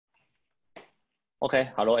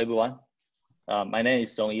Okay, hello everyone. My name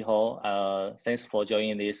is Zhong Ho. Thanks for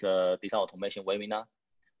joining this design automation webinar.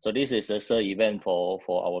 So this is the third event for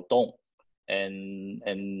our DOM, and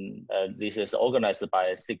this is organized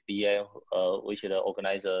by CDA, which the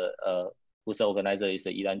organizer, whose organizer is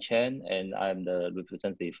Ilan Chen, and I'm the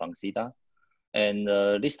representative from CEDA. And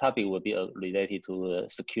this topic will be related to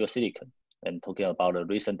secure silicon and talking about the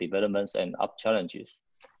recent developments and up challenges.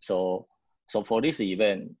 So for this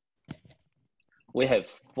event, we have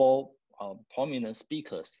four prominent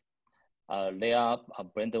speakers. They are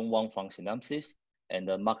Brandon Wang from Synopsys, and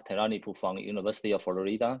Mark Tehranipoor from University of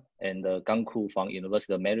Florida, and Gang Ku from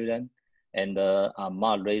University of Maryland, and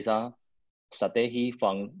Ahmad Reza Sadehi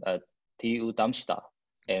from TU Darmstadt.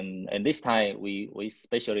 And this time we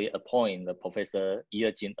specially appoint Professor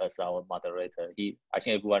Yi Jin as our moderator. I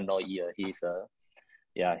think everyone knows Yi.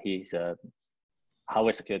 He's a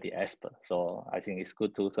hardware security expert. So I think it's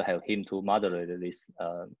good to have him to moderate this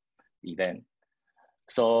event.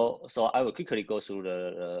 So I will quickly go through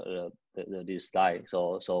this slide.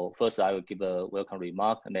 So first I will give a welcome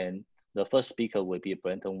remark, and then the first speaker will be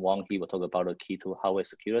Brandon Wang. He will talk about the key to hardware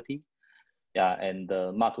security. Yeah, and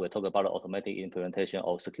Mark will talk about the automatic implementation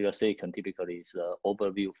of secure silicon. Typically, is the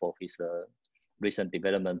overview for his recent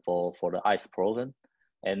development for the ICE program.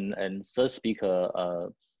 And third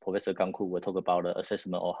speaker, Professor Gang Ku, will talk about the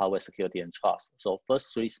assessment of hardware security and trust. So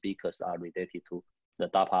first three speakers are related to the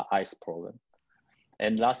DARPA ICE program.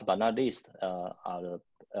 And last but not least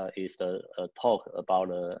is the talk about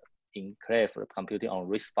enclave computing on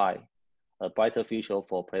RISC-V, a brighter future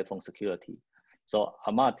for platform security. So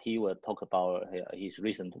Ahmad, he will talk about his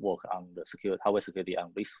recent work on the hardware security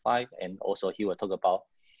on RISC-V, and also he will talk about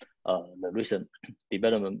the recent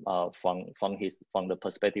development from the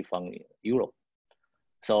perspective from Europe.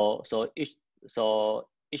 So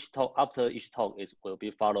each talk, after each talk, will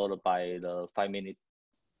be followed by the 5-minute.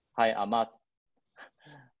 Hi Ahmad,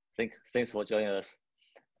 thanks for joining us.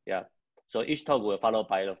 Yeah. So each talk will follow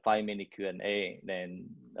by the 5-minute Q&A. Then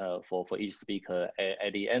for each speaker,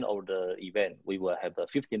 at the end of the event, we will have a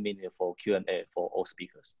 15 minutes for Q&A for all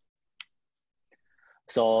speakers.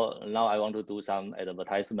 So now I want to do some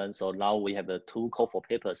advertisements. So now we have the two call for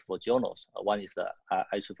papers for journals. One is the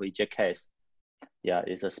IEEE JET case. Yeah,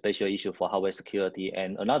 it's a special issue for hardware security.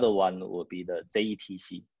 And another one will be the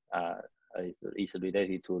JETC. It's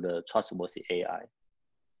related to the trustworthy AI.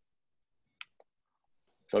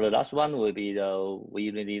 So the last one will be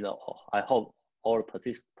I hope all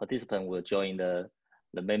participants will join the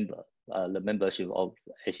membership of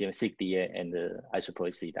HM CDA and the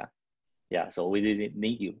IEEE CEDA. Yeah, so we really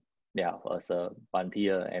need you, yeah, as a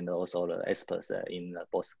volunteer and also the experts in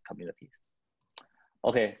both communities.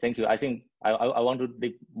 Okay, thank you. I think I want to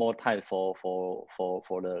leave more time for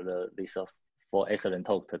excellent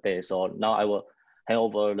talk today. So now I will hand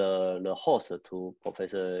over the host to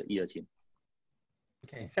Professor Yi Jin.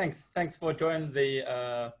 Okay, thanks for joining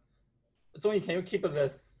the. Zhong, can you keep the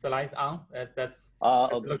slides on? That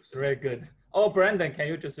looks very good. Oh, Brandon, can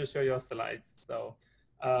you just show your slides? So.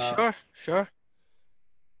 Sure.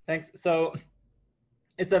 Thanks. So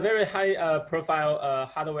it's a very high profile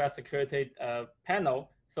hardware security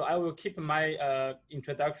panel. So I will keep my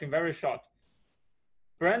introduction very short.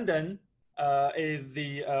 Brandon is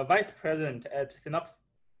the vice president at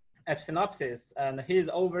Synopsys, and he is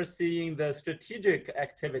overseeing the strategic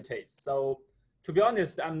activities. So to be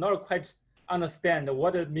honest, I'm not quite understand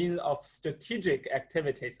what it means of strategic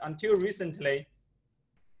activities. Until recently,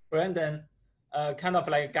 Brandon kind of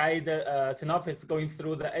like guide Synopsys going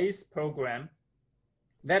through the ACE program.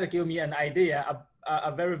 That gave me an idea,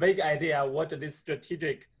 a very vague idea what this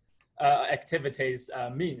strategic activities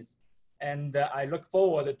means. And I look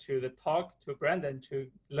forward to the talk to Brandon to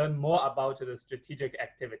learn more about the strategic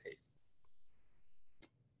activities.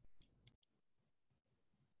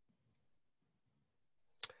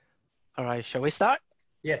 All right, shall we start?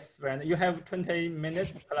 Yes, Brandon, you have 20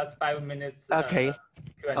 minutes plus 5 minutes. Okay.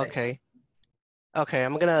 Q&A. Okay,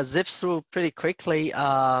 I'm gonna zip through pretty quickly.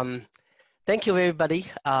 Thank you everybody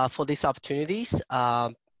for these opportunities.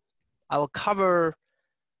 I will cover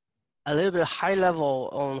a little bit high level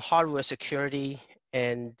on hardware security,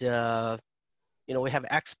 and we have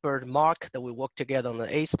expert Mark that we work together on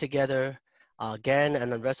the ACE together. Again,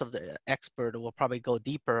 and the rest of the expert will probably go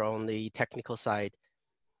deeper on the technical side.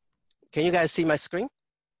 Can you guys see my screen?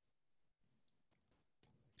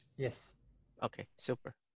 Yes. Okay,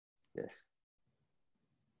 super. Yes.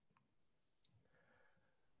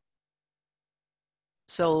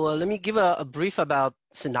 So let me give a brief about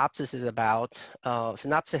Synopsys is about.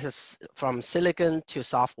 Synopsys is from silicon to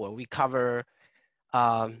software. We cover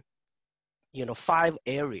 5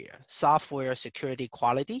 areas: software, security,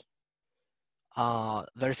 quality.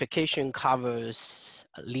 Verification covers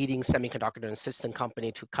leading semiconductor and system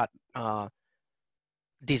company to cut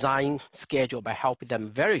design schedule by helping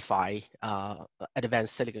them verify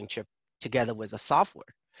advanced silicon chip together with the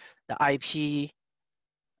software. The IP,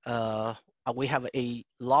 we have a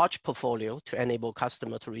large portfolio to enable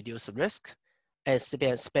customer to reduce the risk and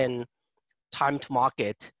spend time to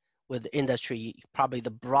market with the industry, probably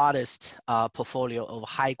the broadest portfolio of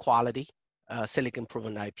high quality silicon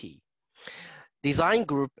proven IP. Design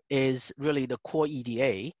group is really the core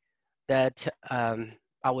EDA that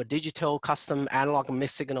our digital custom analog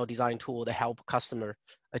mixed signal design tool to help customer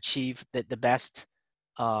achieve the best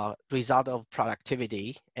result of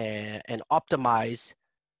productivity and optimize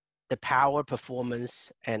the power,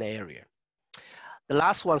 performance, and area. The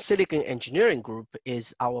last one, silicon engineering group,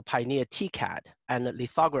 is our pioneer TCAD and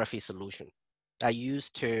lithography solution that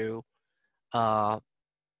used to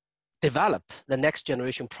develop the next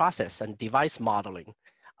generation process and device modeling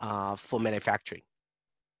for manufacturing.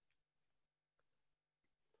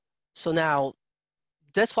 So now,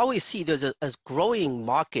 that's why we see there's a growing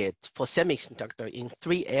market for semiconductor in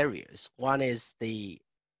 3 areas. One is the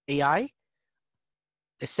AI,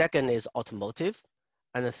 the second is automotive,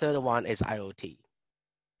 and the third one is IoT.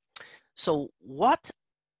 So what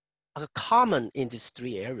are common in these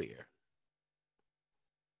 3 areas?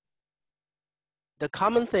 The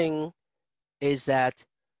common thing is that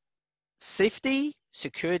safety,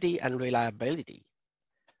 security, and reliability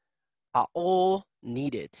are all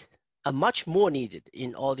needed, are much more needed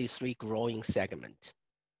in all these 3 growing segments.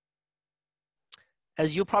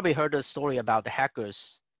 As you probably heard the story about the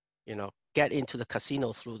hackers, get into the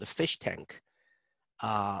casino through the fish tank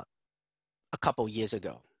a couple years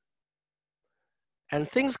ago. And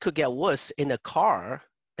things could get worse in a car.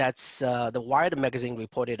 That's the Wired magazine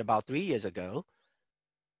reported about 3 years ago.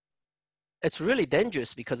 It's really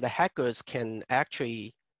dangerous because the hackers can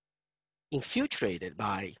actually infiltrate it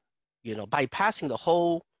by, bypassing the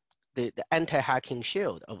whole the anti-hacking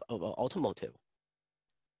shield of automotive.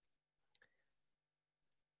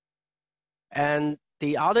 And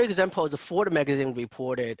the other example is the Ford magazine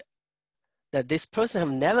reported that this person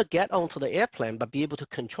have never get onto the airplane but be able to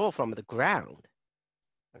control from the ground,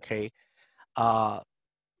 okay,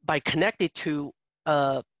 by connected to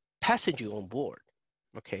a passenger on board,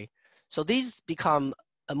 okay. So these become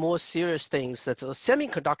a more serious things that the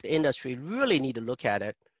semiconductor industry really need to look at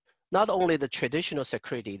it. Not only the traditional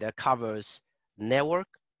security that covers network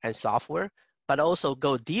and software, but also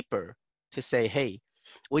go deeper to say, hey,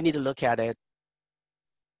 we need to look at it,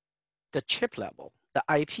 the chip level, the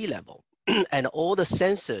IP level, and all the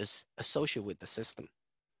sensors associated with the system.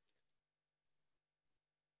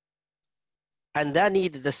 And that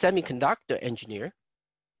needs the semiconductor engineer,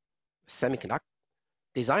 semiconductor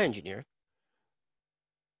design engineer,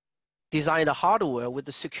 design the hardware with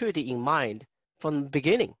the security in mind from the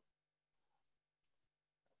beginning.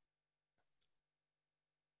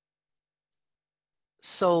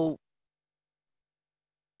 So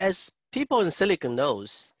as people in silicon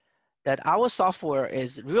knows that our software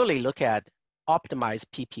is really look at optimized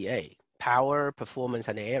PPA, power, performance,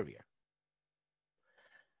 and area.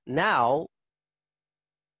 Now,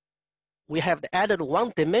 we have added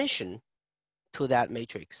 1 dimension to that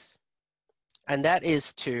matrix, and that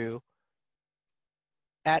is to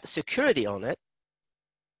add security on it.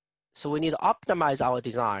 So we need to optimize our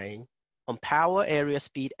design on power, area,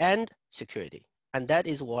 speed, and security. And that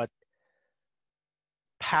is what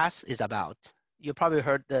PAS is about. You probably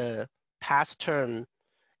heard the PAS term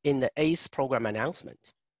in the ACE program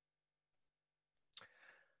announcement.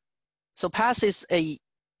 So PAS is a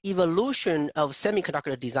evolution of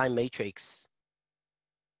semiconductor design matrix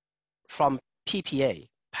from PPA,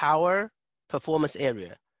 power, performance,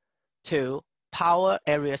 area, to power,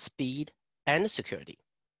 area, speed, and security.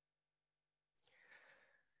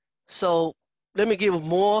 So let me give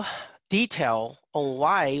more detail on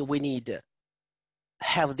why we need to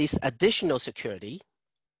have this additional security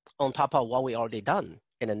on top of what we already done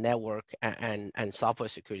in the network and software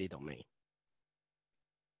security domain.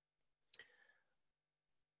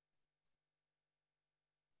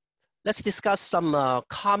 Let's discuss some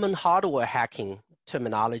common hardware hacking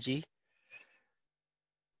terminology.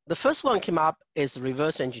 The first one came up is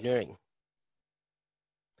reverse engineering.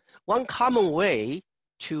 One common way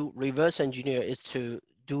to reverse engineer is to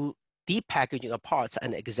do deep packaging of parts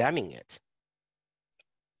and examine it.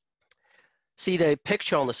 See the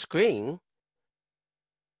picture on the screen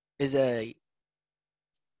is a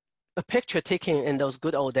picture taken in those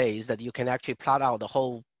good old days that you can actually plot out the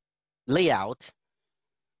whole layout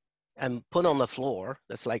and put on the floor.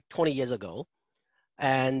 That's like 20 years ago.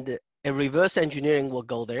 And a reverse engineering will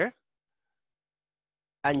go there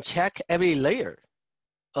and check every layer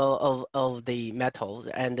of the metals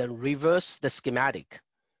and then reverse the schematic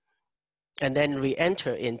and then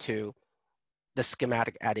re-enter into the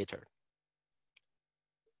schematic editor.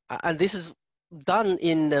 And this is done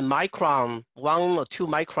in the micron, 1 or 2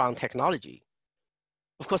 micron technology.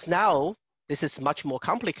 Of course, now this is much more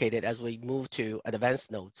complicated as we move to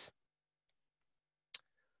advanced nodes.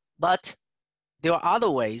 But there are other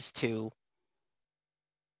ways to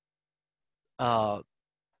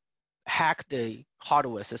hack the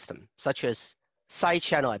hardware system, such as side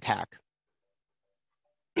channel attack.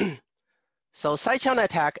 So side channel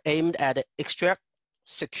attack aimed at extract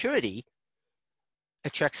security,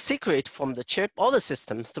 extract secret from the chip or the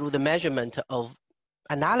system through the measurement of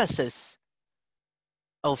analysis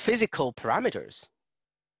of physical parameters.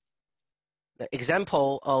 The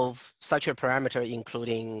example of such a parameter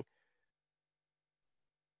including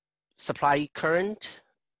supply current,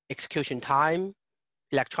 execution time,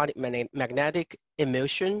 electronic magnetic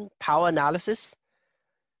emission, power analysis.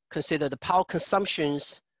 Consider the power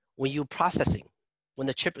consumptions when you're processing, when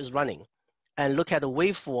the chip is running, and look at the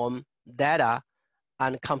waveform data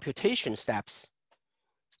and computation steps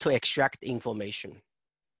to extract information.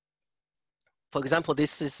 For example,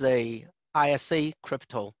 this is a ISA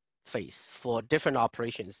crypto phase for different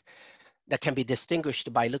operations that can be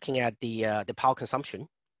distinguished by looking at the power consumption.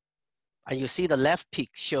 And you see the left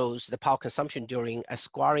peak shows the power consumption during a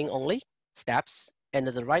squaring only steps, and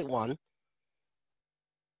the right one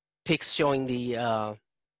peaks showing the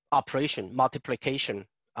operation multiplication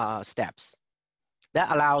steps.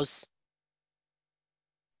 That allows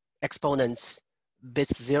exponents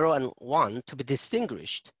bits 0 and 1 to be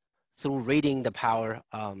distinguished through reading the power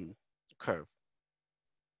curve.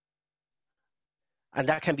 And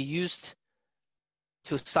that can be used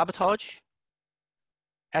to sabotage,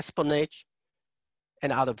 espionage,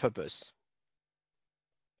 and other purpose.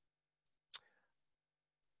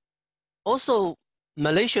 Also,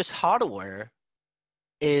 malicious hardware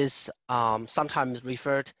is sometimes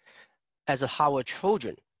referred as a hardware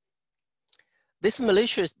Trojan. This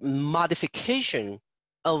malicious modification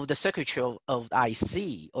of the circuitry of the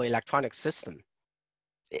IC or electronic system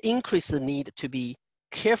increase the need to be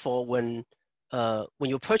careful when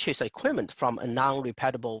you purchase equipment from a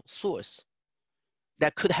non-repeatable source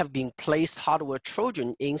that could have been placed hardware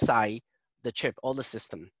Trojan inside the chip or the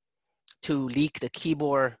system to leak the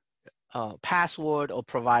keyboard password or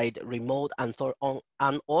provide remote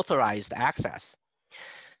unauthorized access.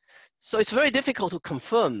 So it's very difficult to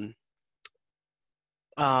confirm.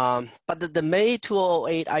 But the May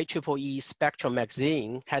 2008 IEEE Spectrum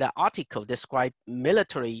magazine had an article described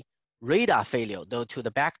military radar failure due to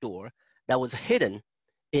the backdoor that was hidden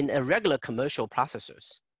in irregular commercial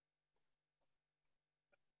processors.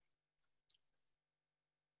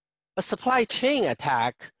 A supply chain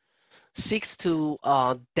attack seeks to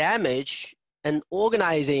damage an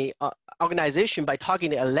organization by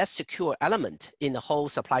targeting a less secure element in the whole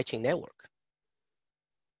supply chain network.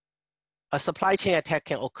 A supply chain attack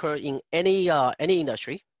can occur in any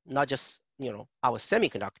industry, not just our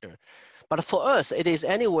semiconductor. But for us, it is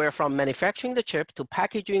anywhere from manufacturing the chip to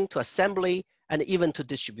packaging to assembly and even to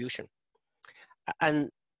distribution. And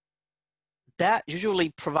that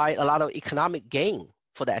usually provide a lot of economic gain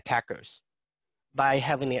for the attackers by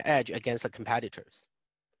having an edge against the competitors.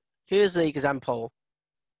 Here's an example,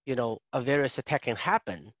 a various attack can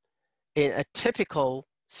happen in a typical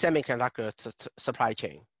semiconductor supply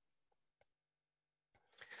chain.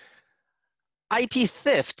 IP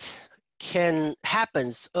theft can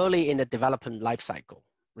happen early in the development life cycle.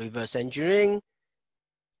 Reverse engineering,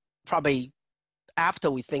 probably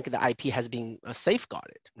after we think the IP has been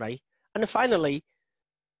safeguarded, right? And finally,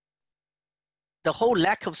 the whole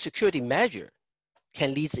lack of security measure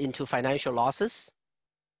can lead into financial losses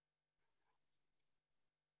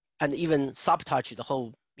and even sabotage the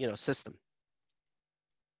whole system.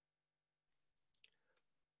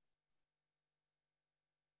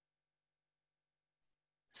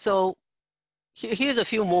 So here's a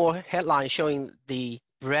few more headlines showing the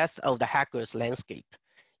breadth of the hackers' landscape.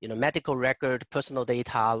 Medical record, personal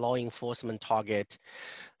data, law enforcement target,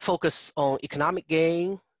 focus on economic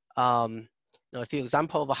gain. A few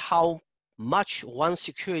examples of how much one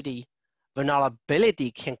security vulnerability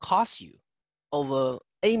can cost you: over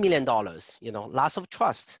 $8 million, loss of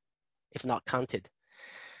trust, if not counted.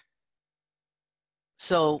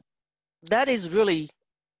 So that is really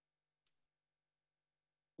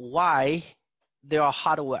why there are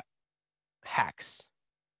hardware hacks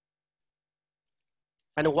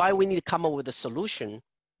and why we need to come up with a solution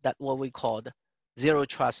that what we call zero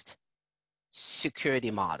trust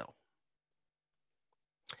security model.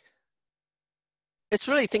 It's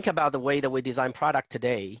really think about the way that we design product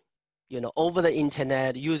today, over the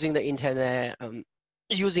internet, using the internet,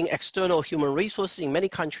 using external human resources in many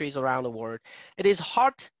countries around the world. It is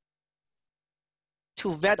hard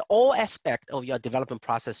to vet all aspects of your development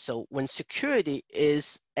process. So when security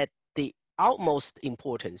is at the utmost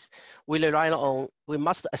importance, we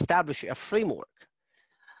must establish a framework,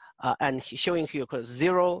 and showing here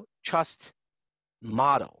zero trust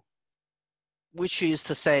model, which is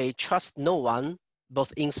to say trust no one,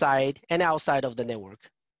 both inside and outside of the network.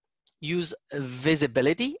 Use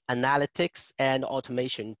visibility, analytics, and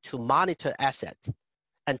automation to monitor assets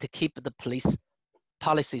and to keep the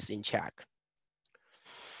policies in check.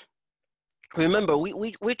 Remember,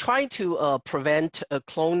 we're trying to prevent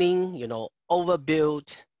cloning,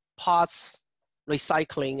 overbuild, parts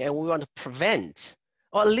recycling, and we want to prevent,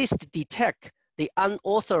 or at least detect, the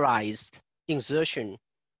unauthorized insertion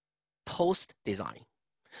post-design.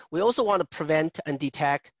 We also want to prevent and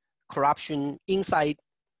detect corruption inside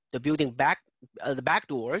the building the back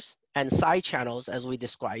doors and side channels, as we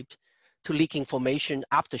described, to leak information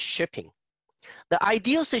after shipping. The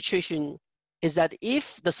ideal situation is that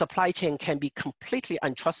if the supply chain can be completely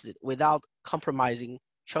untrusted without compromising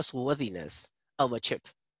trustworthiness of a chip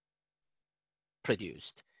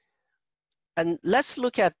produced. And let's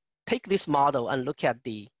take this model and look at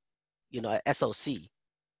the, SoC.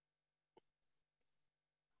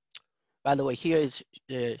 By the way, here is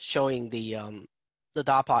showing the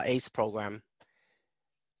DARPA ACE program.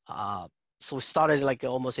 So we started like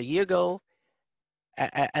almost a year ago,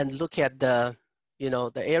 and look at the,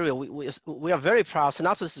 the area. We are very proud.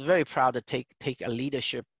 Synopsys is very proud to take a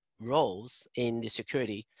leadership roles in the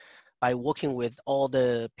security by working with all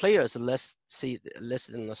the players. Let's see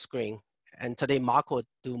listed on the screen. And today, Mark will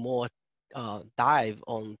do more dive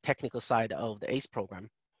on technical side of the ACE program.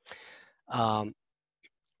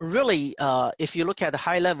 Really, if you look at the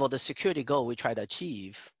high level, the security goal we try to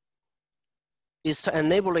achieve is to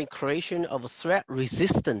enabling creation of a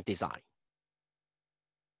threat-resistant design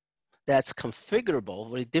that's configurable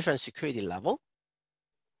with different security level,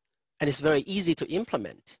 and it's very easy to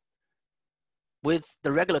implement with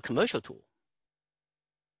the regular commercial tool.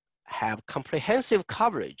 Have comprehensive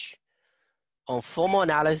coverage on formal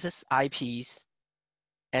analysis, IPs,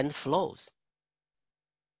 and flows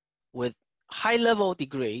with high level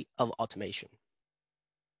degree of automation.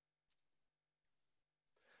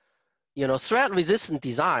 Threat resistant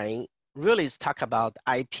design really is talk about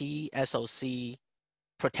IP, SoC,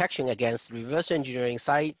 protection against reverse engineering,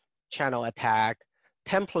 side channel attack,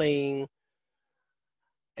 templing,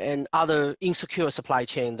 and other insecure supply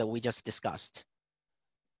chain that we just discussed.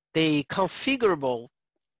 The configurable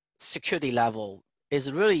security level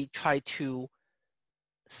is really try to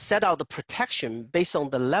set out the protection based on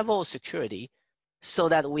the level of security so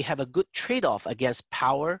that we have a good trade-off against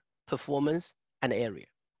power, performance, and area.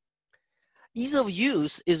 Ease of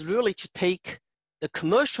use is really to take the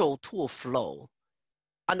commercial tool flow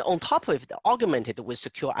and on top of it, augment it with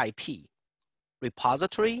secure IP,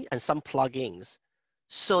 repository, and some plugins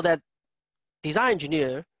so that design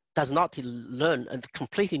engineer does not learn a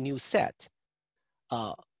completely new set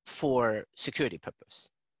for security purpose.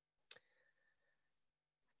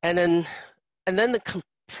 And then the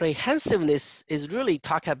comprehensiveness is really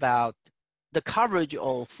talk about the coverage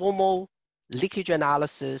on formal leakage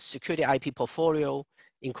analysis, security IP portfolio,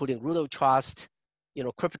 including root of trust,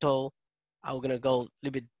 crypto. I'm going to go a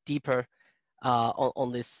little bit deeper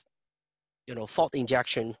on this, fault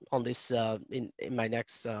injection on this in my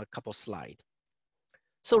next couple slides.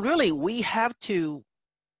 So really, we have to,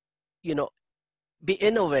 be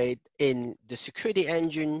innovate in the security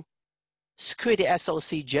engine, security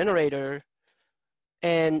SoC generator,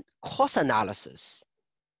 and cost analysis.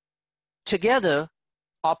 Together,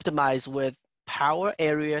 optimize with power,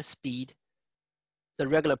 area, speed, the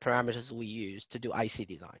regular parameters we use to do IC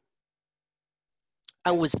design.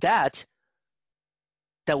 And with that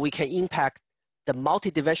we can impact the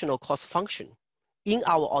multidimensional cost function in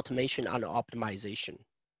our automation and optimization.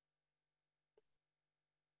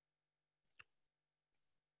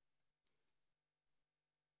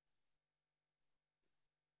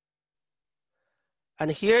 And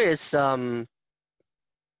here is, a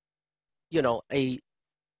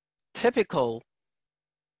typical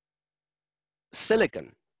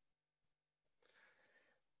silicon.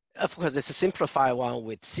 Of course, it's a simplified one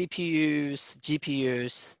with CPUs,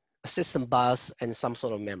 GPUs, a system bus, and some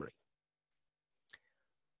sort of memory.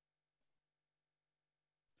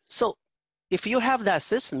 So if you have that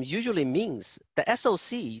system, usually means the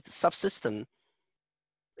SoC subsystem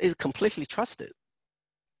is completely trusted.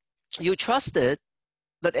 You trusted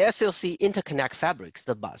that SOC interconnect fabrics,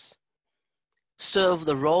 the bus, serve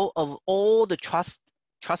the role of all the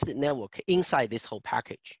trusted network inside this whole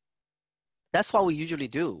package. That's what we usually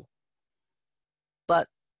do. But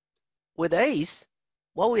with ACE,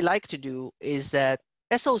 what we like to do is that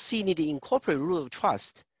SOC need to incorporate root of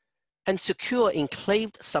trust and secure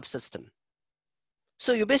enclaved subsystem.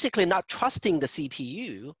 So you're basically not trusting the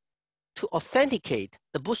CPU to authenticate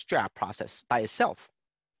the bootstrap process by itself.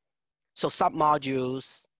 So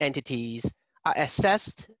submodules, entities are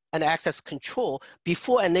assessed and access control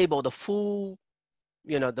before enable the full,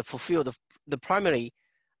 fulfill the primary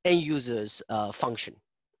end user's function.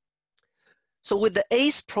 So with the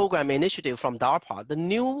ACE program initiative from DARPA, the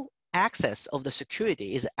new access of the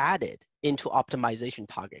security is added into optimization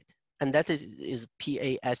target. And that is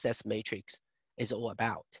PASS matrix is all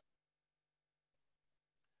about.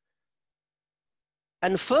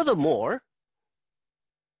 And furthermore,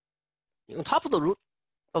 on top of the root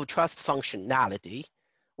of trust functionality,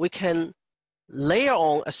 we can layer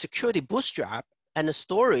on a security bootstrap and a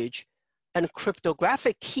storage and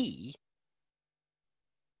cryptographic key.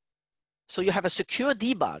 So you have a secure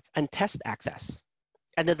debug and test access,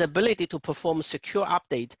 and the ability to perform secure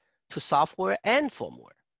update to software and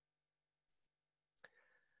firmware.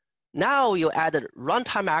 Now you added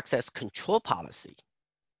runtime access control policy,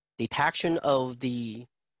 detection of the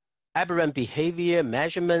aberrant behavior,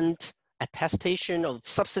 measurement, attestation of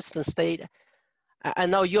subsystem state, and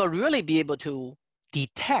now you'll really be able to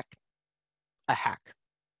detect a hack.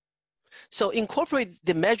 So incorporate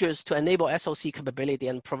the measures to enable SOC capability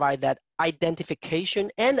and provide that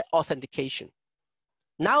identification and authentication.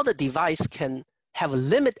 Now the device can have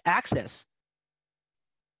limited access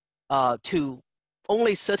to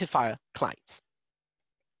only certified clients.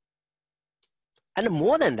 And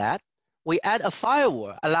more than that, we add a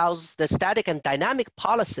firewall allows the static and dynamic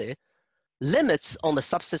policy limits on the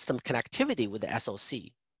subsystem connectivity with the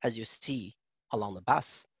SOC, as you see along the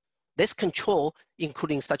bus. This control,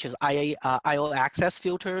 including such as IO access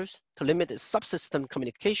filters to limit the subsystem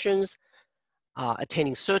communications,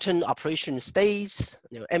 attaining certain operation states,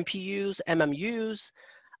 MPUs, MMUs.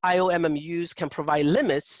 IO MMUs can provide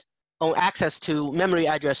limits on access to memory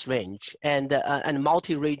address range and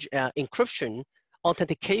multi-range encryption,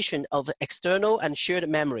 authentication of external and shared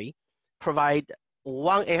memory, provide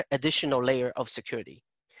one additional layer of security.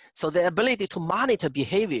 So the ability to monitor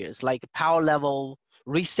behaviors like power level,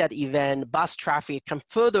 reset event, bus traffic can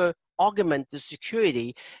further augment the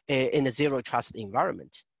security in a zero trust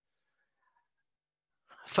environment.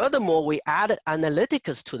 Furthermore, we added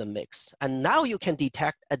analytics to the mix, and now you can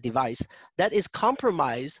detect a device that is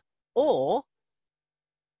compromised or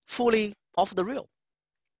fully off the rail.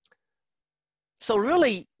 So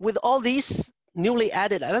really, with all these newly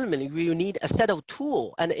added elements, you need a set of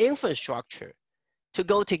tool and infrastructure to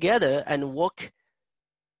go together and work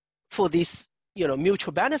for this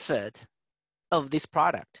mutual benefit of this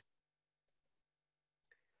product.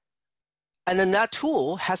 And then that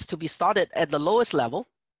tool has to be started at the lowest level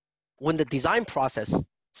when the design process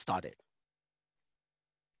started.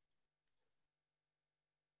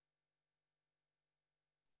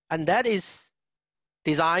 And that is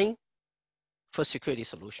design for security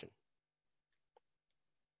solution.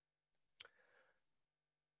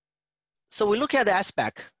 So we look at the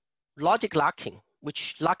aspect, logic locking,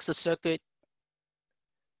 which locks the circuit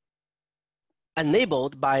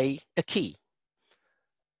enabled by a key,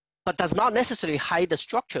 but does not necessarily hide the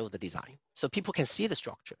structure of the design. So people can see the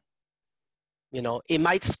structure. It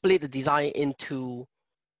might split the design into,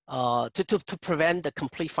 to prevent the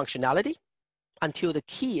complete functionality until the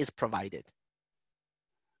key is provided.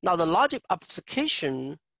 Now the logic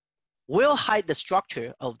obfuscation will hide the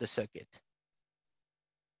structure of the circuit.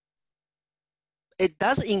 It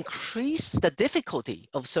does increase the difficulty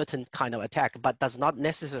of certain kind of attack, but does not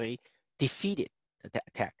necessarily defeat it, the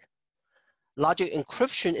attack. Logic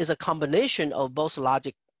encryption is a combination of both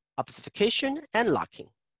logic obfuscation and locking.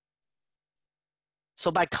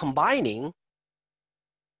 So by combining,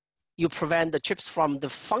 you prevent the chips from the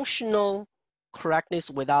functional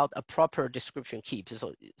correctness without a proper description key.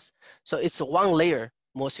 So it's one layer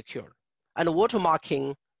more secure. And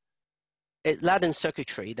watermarking is latent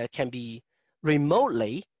circuitry that can be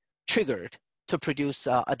remotely triggered to produce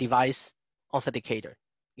a device authenticator.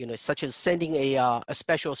 Such as sending a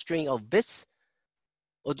special string of bits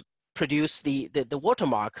would produce the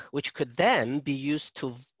watermark, which could then be used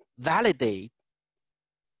to validate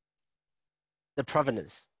the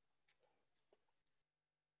provenance.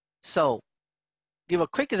 So, give a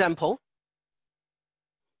quick example.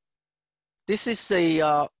 This is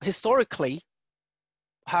a historically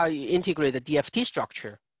how you integrate the DFT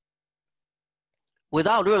structure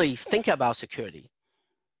without really thinking about security.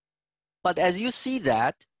 But as you see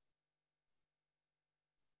that,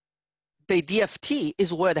 the DFT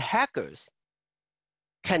is where the hackers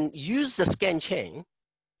can use the scan chain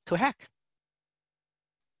to hack.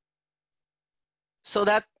 So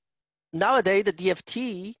that nowadays the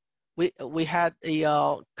DFT, we had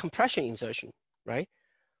a compression insertion, right?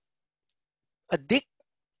 A big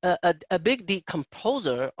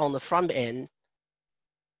decomposer on the front end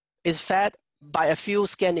is fed by a few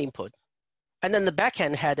scan input. And then the back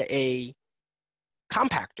end had a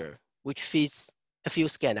compactor, which feeds a few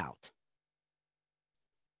scan out.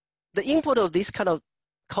 The input of this kind of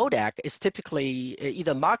codec is typically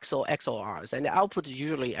either MUX or XORs, and the output is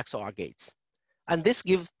usually XOR gates. And this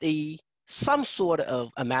gives some sort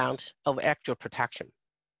of amount of actual protection.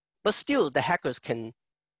 But still, the hackers can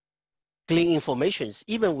glean information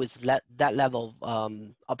even with that level of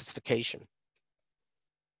obfuscation.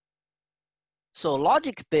 So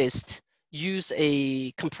logic-based use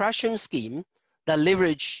a compression scheme that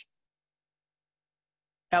leverage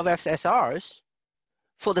LFSRs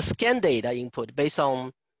for the scan data input based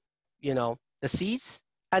on, the seeds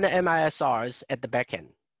and the MISRs at the back end.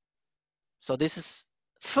 So this is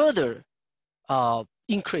further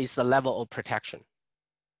increase the level of protection,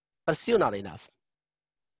 but still not enough.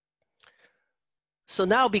 So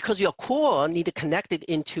now, because your core need to connect it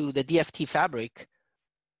into the DFT fabric,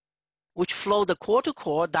 which flow the core to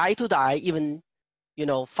core, die to die, even,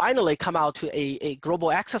 finally come out to a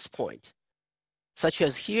global access point, such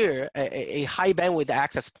as here, a high bandwidth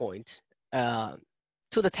access point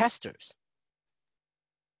to the testers.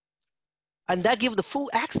 And that gives the full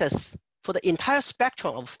access for the entire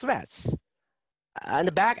spectrum of threats. And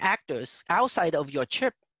the bad actors outside of your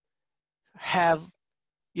chip have,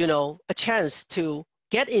 a chance to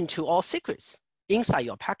get into all secrets inside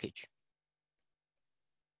your package.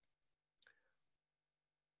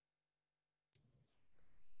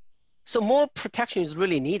 So more protection is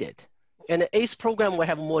really needed. And the ACE program will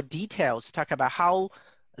have more details to talk about how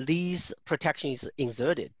these protections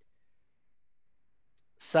inserted,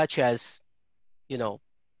 such as,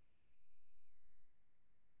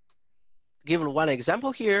 give one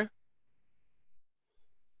example here.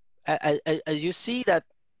 As you see that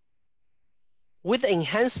with the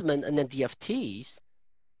enhancement and the DFTs,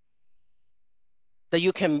 that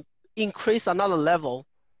you can increase another level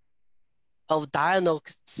of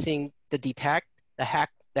diagnosing the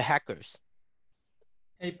hackers.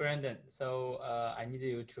 Hey, Brandon, so I need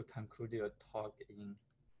you to conclude your talk in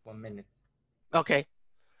 1 minute. Okay,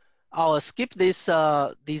 I'll skip this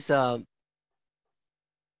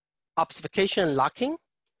obfuscation locking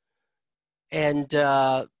and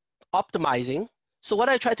optimizing. So what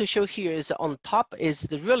I try to show here is on top is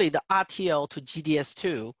really the RTL to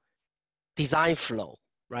GDS2 design flow,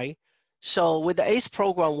 right? So with the ACE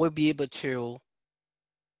program, we'll be able to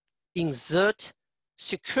insert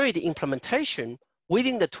security implementation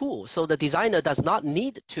within the tool. So the designer does not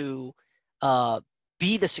need to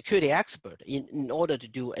be the security expert in order to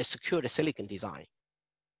do a secure silicon design.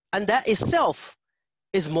 And that itself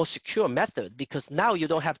is more secure method because now you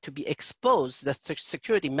don't have to be exposed the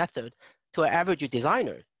security method to an average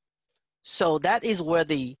designer. So that is where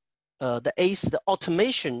the ACE, the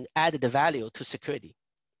automation added the value to security.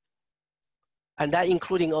 And that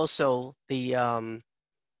including also the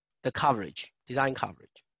coverage, design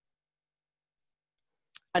coverage.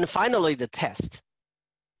 And finally, the test.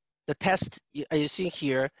 The test you see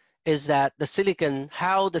here is that the silicon,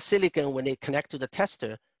 how the silicon, when it connects to the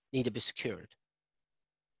tester, need to be secured.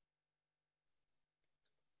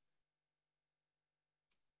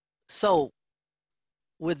 So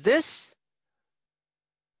with this,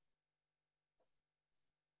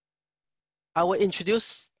 I will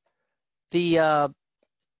introduce the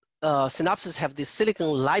Synopsys have this silicon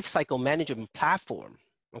lifecycle management platform,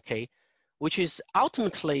 okay, which is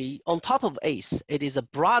ultimately on top of ACE. It is a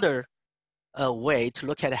broader way to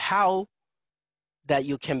look at how that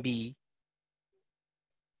you can be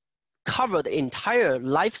cover the entire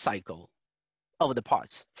life cycle of the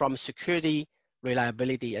parts from security,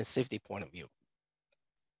 reliability, and safety point of view.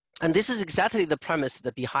 And this is exactly the premise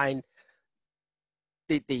that behind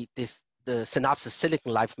the Synopsys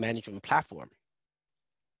Silicon Life Management Platform.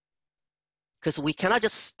 Because we cannot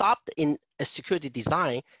just stop in a security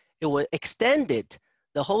design, it will extend it,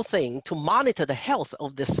 the whole thing, to monitor the health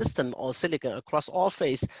of the system or silicon across all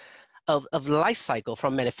phases of life cycle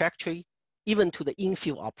from manufacturing even to the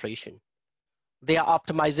in-field operation. They are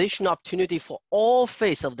optimization opportunity for all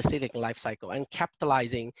phases of the silicon lifecycle, and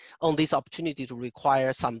capitalizing on this opportunity to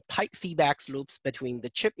require some tight feedback loops between the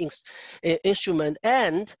chip instrument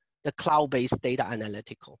and the cloud-based data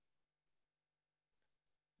analytical.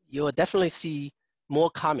 You will definitely see more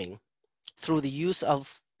coming through the use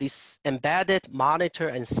of this embedded monitor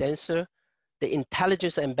and sensor, the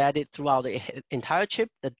intelligence embedded throughout the entire chip,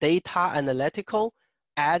 the data analytical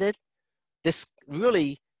added. This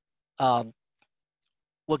really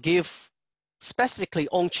will give specifically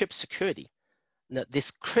on-chip security,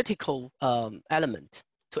 this critical element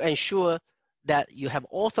to ensure that you have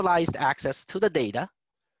authorized access to the data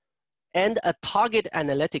and a target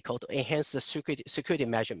analytical to enhance the security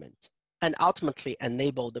measurement and ultimately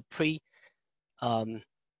enable the preemptive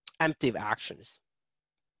actions.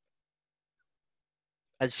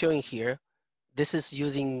 As shown here, this is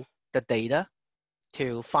using the data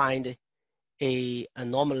to find a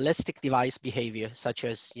anomalistic device behavior, such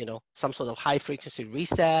as some sort of high frequency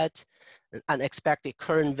reset, unexpected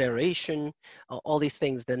current variation, all these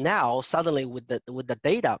things. That now suddenly with the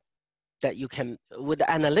data that you can, with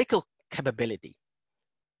the analytical capability,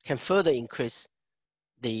 can further increase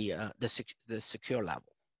the secure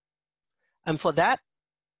level. And for that,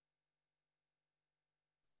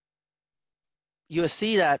 you'll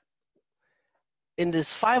see that in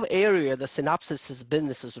this 5 area the Synopsys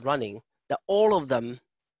business is running, that all of them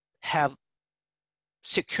have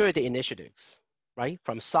security initiatives, right?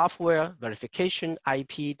 From software, verification,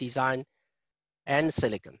 IP, design, and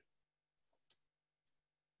silicon.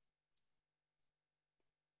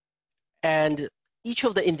 And each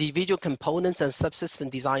of the individual components and subsystem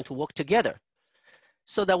design to work together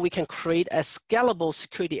so that we can create a scalable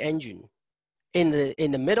security engine in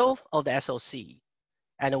the middle of the SoC.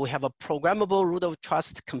 And we have a programmable root of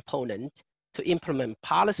trust component to implement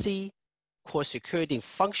policy, core security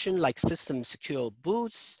function like system secure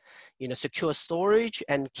boots, secure storage,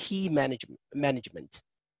 and key management.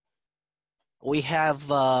 We have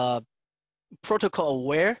protocol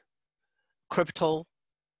aware, crypto,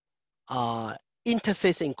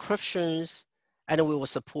 interface encryptions, and we will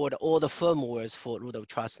support all the firmwares for root of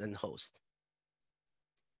trust and host.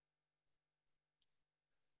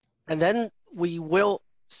 And then we will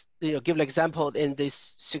give an example in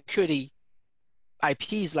this security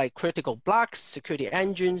IPs like critical blocks, security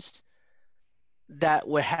engines that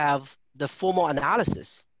will have the formal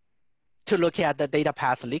analysis to look at the data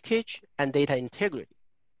path leakage and data integrity.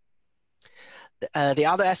 The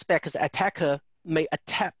other aspect is attacker may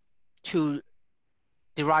attempt to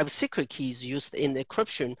derive secret keys used in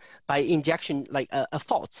encryption by injection like a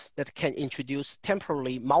faults that can introduce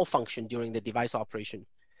temporary malfunction during the device operation.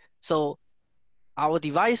 So our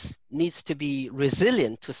device needs to be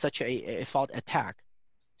resilient to such a fault attack.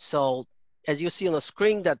 So as you see on the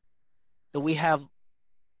screen that we have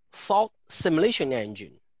fault simulation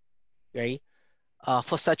engine, right?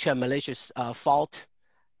 For such a malicious fault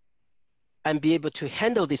and be able to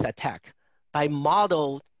handle this attack by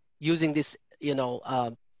model using this,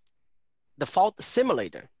 the fault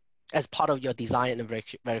simulator as part of your design and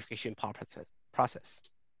verification process.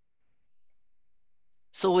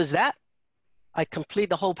 So with that, I complete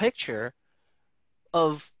the whole picture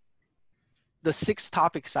of the 6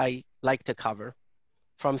 topics I like to cover,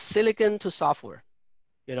 from silicon to software.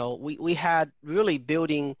 We had really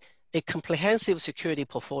building a comprehensive security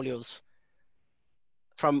portfolios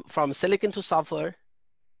from silicon to software,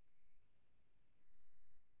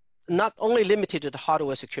 not only limited to the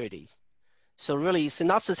hardware security. So really,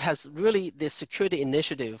 Synopsys has really this security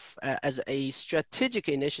initiative as a strategic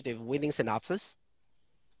initiative within Synopsys.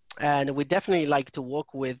 And we definitely like to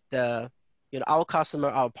work with our customer,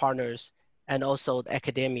 our partners, and also the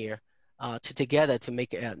academia together to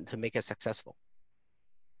make it successful.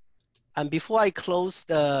 And before I close,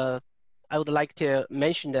 I would like to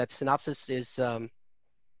mention that Synopsys is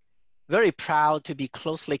very proud to be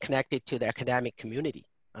closely connected to the academic community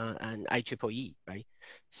and IEEE, right?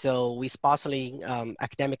 So we sponsoring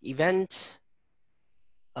academic event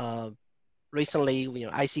recently,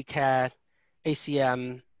 ICCAT,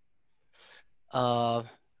 ACM,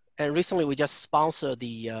 and recently we just sponsored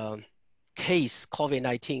the CASE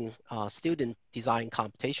COVID-19 student design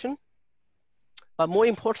competition. But more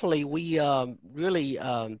importantly, we really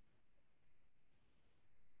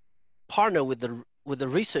partner with the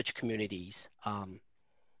research communities.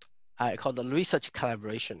 I call the research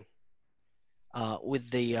collaboration with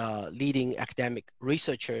the leading academic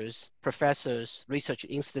researchers, professors, research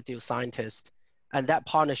institute scientists, and that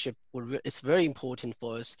partnership is very important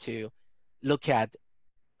for us to look at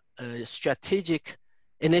strategic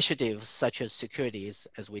initiatives such as security,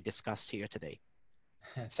 as we discussed here today.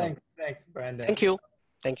 Thanks, Brandon. Thank you.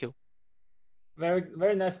 Thank you.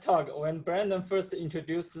 Very nice talk. When Brandon first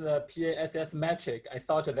introduced the PASS metric, I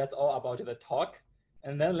thought that's all about the talk.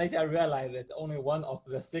 And then later I realized it's only one of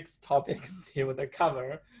the 6 topics he would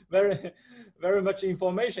cover. Very much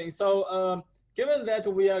information. So given that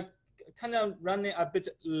we are kind of running a bit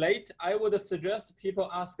late, I would suggest people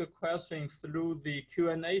ask questions through the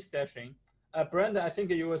Q&A session. Brandon, I think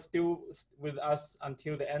you are still with us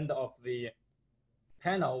until the end of the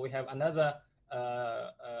panel. We have another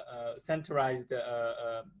centralized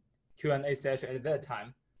Q&A session at that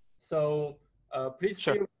time. So please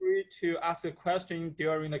feel free to ask a question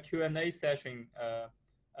during the Q&A session.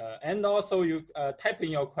 And also you type in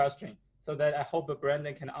your question so that I hope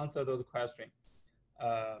Brandon can answer those questions.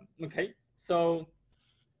 Okay, so,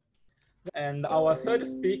 and our third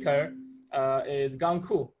speaker is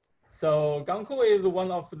Gangku. So Gangku is one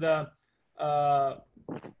of the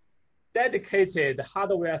dedicated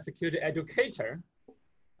hardware security educator.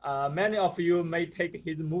 Many of you may take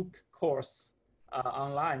his MOOC course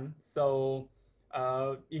online. So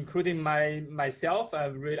including myself, I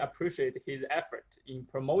really appreciate his effort in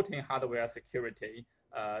promoting hardware security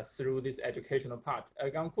through this educational part.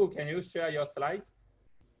 Gangku, can you share your slides?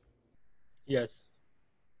 Yes.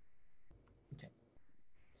 Okay.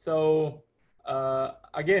 So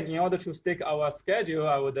again, in order to stick our schedule,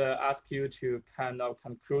 I would ask you to kind of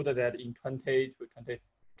conclude that in 20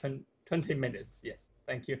 to 20 minutes. Yes,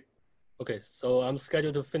 thank you. Okay, so I'm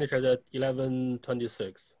scheduled to finish at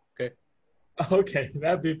 11:26. Okay. Okay,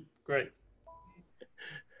 that'd be great.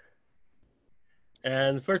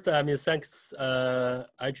 And first, thanks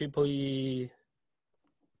IEEE,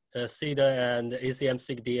 CEDA and ACM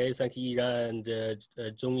SIG-DA, thank you, Ira and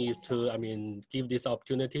Zhongyi to, give this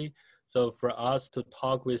opportunity. So for us to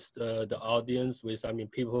talk with the audience, with,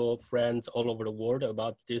 people, friends all over the world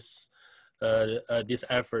about this, this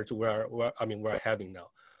effort we're having now,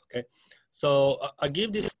 okay? So I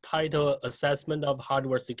give this title, Assessment of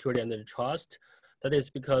Hardware Security and Trust. That is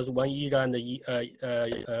because when Ira and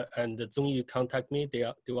Zhongyi contact me, they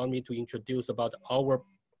want me to introduce about our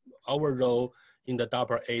role in the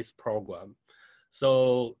DARPA ACE program.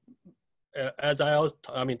 So as I was,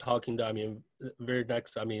 talking, very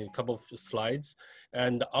next, couple of slides,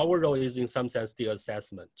 and our role is in some sense the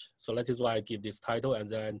assessment. So that is why I give this title, and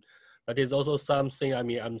then that is also something,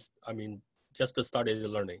 I'm just started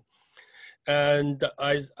learning. And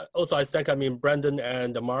I thank, Brandon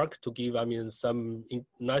and Mark to give, some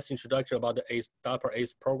nice introduction about the DARPA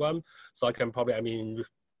ACE program. So I can probably,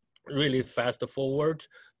 really fast forward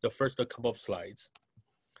the first couple of slides.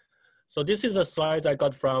 So this is a slide I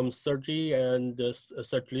got from Sergey and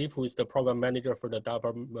Sergey Leaf, who is the program manager for the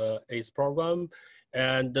DARPA ACE program.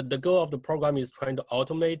 And the goal of the program is trying to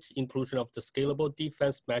automate inclusion of the scalable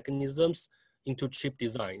defense mechanisms into chip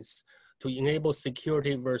designs to enable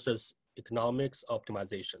security versus economics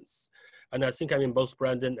optimizations. And I think, both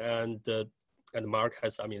Brandon and Mark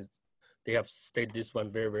has, they have stated this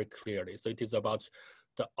one very, very clearly. So it is about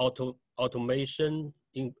the automation,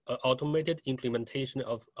 automated implementation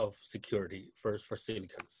of security for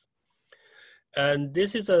silicons. And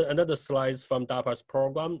this is another slide from DARPA's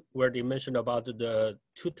program where they mentioned about the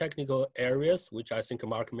 2 technical areas, which I think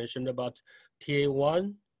Mark mentioned about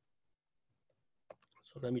TA1.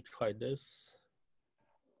 So let me try this.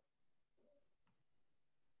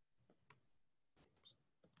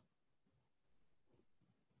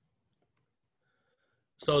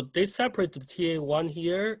 So they separate the TA1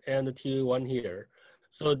 here and the TA1 here.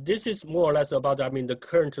 So this is more or less about, the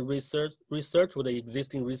current research or the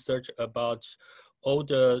existing research about all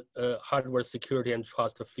the hardware security and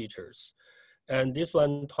trust features. And this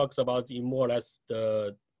one talks about the more or less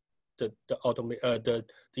the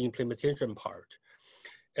implementation part.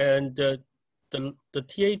 And the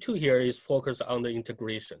TA2 here is focused on the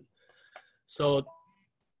integration. So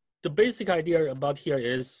the basic idea about here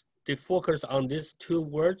is they focus on these 2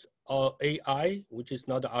 words, AI, which is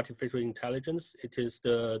not the artificial intelligence. It is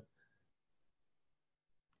the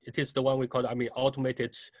one we call,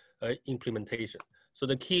 automated implementation. So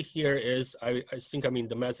the key here is, I think,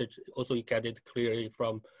 the message also you get it clearly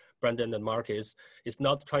from Brandon and Mark is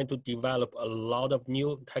not trying to develop a lot of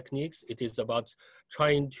new techniques. It is about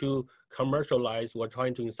trying to commercialize or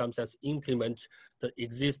trying to, in some sense, implement the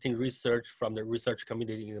existing research from the research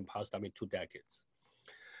community in the past, 2 decades.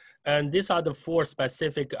 And these are the 4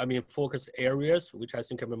 specific, focus areas, which I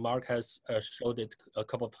think Mark has showed it a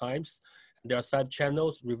couple of times. There are side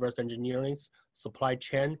channels, reverse engineering, supply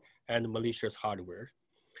chain, and malicious hardware.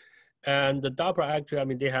 And the DARPA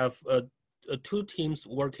actually, they have 2 teams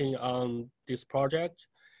working on this project.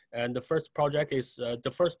 And the first project is,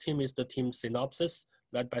 the first team is the team Synopsys,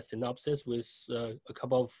 led by Synopsys with a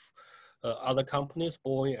couple of other companies,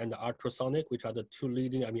 Boeing and Ultrasonic, which are the two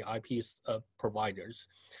leading, IP providers.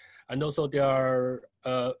 And also there are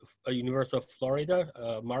University of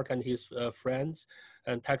Florida, Mark and his friends,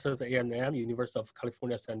 and Texas A&M, University of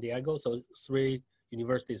California, San Diego. So 3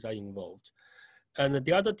 universities are involved. And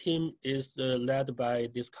the other team is led by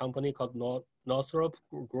this company called Northrop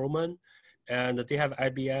Grumman, and they have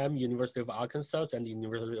IBM, University of Arkansas, and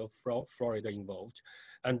University of Florida involved.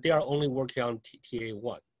 And they are only working on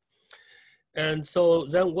TA1. And so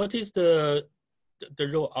then what is the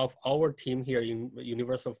role of our team here in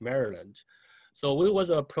University of Maryland? So we was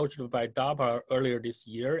approached by DARPA earlier this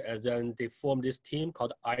year, and then they formed this team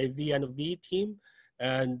called IV&V team.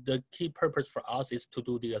 And the key purpose for us is to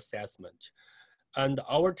do the assessment. And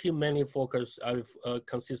our team mainly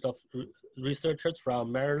consists of researchers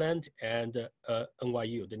from Maryland and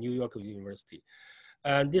NYU, the New York University.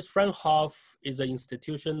 And this Fraunhofer is an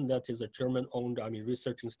institution that is a German-owned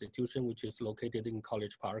research institution, which is located in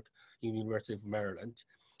College Park, University of Maryland.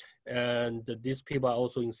 And these people are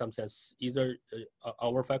also in some sense either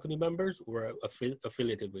our faculty members or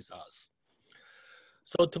affiliated with us.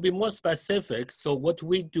 So to be more specific, so what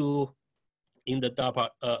we do in the DARPA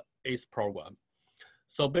ACE program.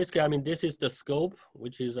 So basically, this is the scope,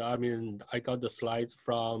 which is, I got the slides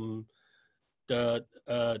from the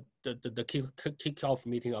kickoff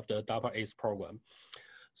meeting of the DARPA ACE program.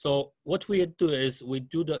 So what we do is we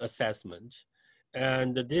do the assessment.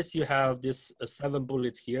 And this, you have this 7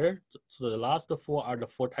 bullets here. So the last 4 are the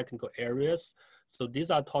 4 technical areas. So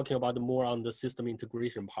these are talking about more on the system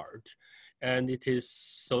integration part. And it is,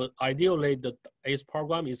 so ideally the ACE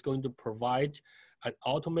program is going to provide an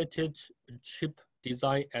automated chip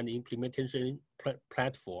design and implementation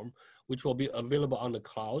platform, which will be available on the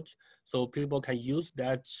cloud. So people can use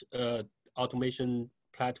that automation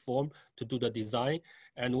platform to do the design.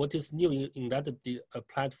 And what is new in that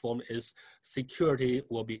platform is security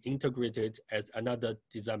will be integrated as another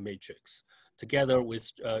design matrix, together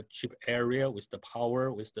with chip area, with the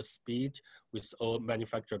power, with the speed, with all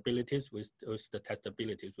manufacturabilities, with the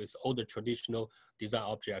testabilities, with all the traditional design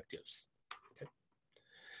objectives.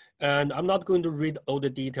 And I'm not going to read all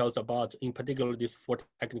the details about, in particular, these 4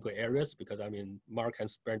 technical areas, because Mark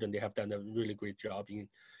and Brandon, they have done a really great job in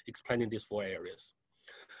explaining these 4 areas.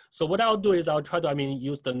 So what I'll do is I'll try to,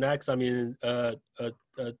 use the next, 12,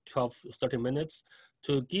 30 minutes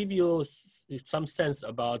to give you some sense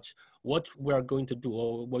about what we are going to do,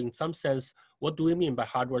 or in some sense, what do we mean by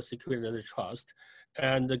hardware security and trust?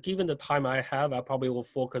 And given the time I have, I probably will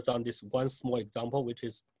focus on this one small example, which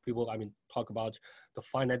is people, talk about the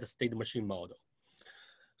finite state machine model.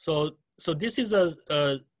 So this is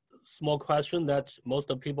a small question that most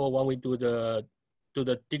of the people, when we do the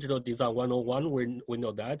digital design 101, we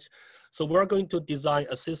know that. So we're going to design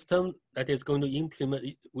a system that is going to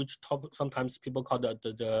implement, which sometimes people call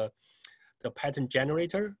the pattern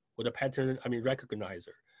generator or the pattern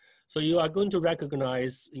recognizer. So you are going to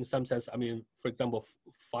recognize, in some sense, for example,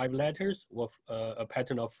 5 letters with a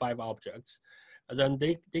pattern of 5 objects. And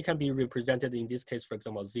then they can be represented in this case, for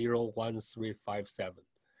example, 0, 1, 3, 5, 7.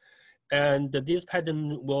 And this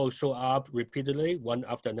pattern will show up repeatedly, one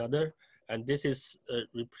after another. And this is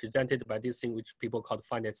represented by this thing which people call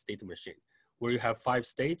finite state machine, where you have 5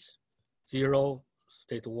 states: 0,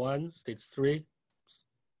 state 1, state 3,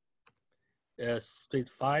 state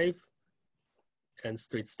 5, and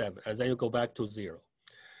state 7. And then you go back to 0.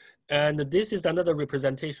 And this is another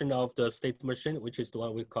representation of the state machine, which is the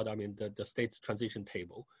one we call, the state transition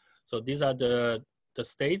table. So these are the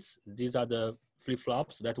states. These are the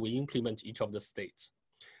flip-flops that we implement each of the states.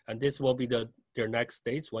 And this will be their next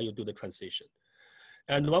states when you do the transition.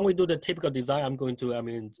 And when we do the typical design, I'm going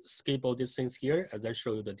to skip all these things here and then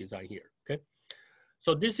show you the design here, okay?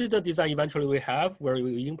 So this is the design eventually we have, where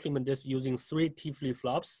we implement this using 3 T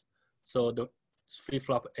flip-flops. So the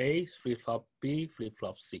flip-flop A, flip-flop B,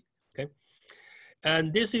 flip-flop C, okay?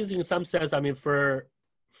 And this is in some sense,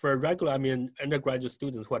 for regular, undergraduate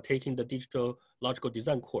students who are taking the digital logical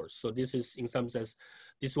design course. So this is in some sense,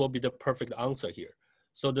 this will be the perfect answer here.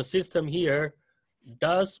 So the system here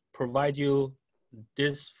does provide you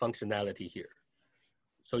this functionality here.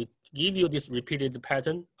 So it gives you this repeated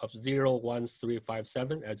pattern of 0, 1, 3, 5,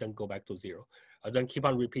 7, and then go back to 0. And then keep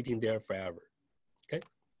on repeating there forever, okay?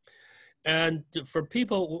 And for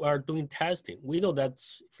people who are doing testing, we know that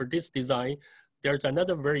for this design, there's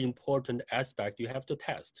another very important aspect you have to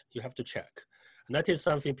test, you have to check. And that is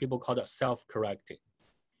something people call the self-correcting.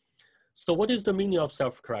 So what is the meaning of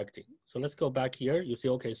self-correcting? So let's go back here. You see,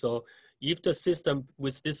 okay, so if the system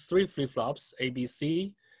with these 3 flip-flops, A, B,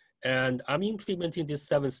 C, And I'm implementing these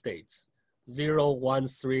 7 states, 0, 1,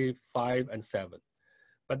 3, 5, and 7.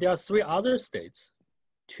 But there are 3 other states,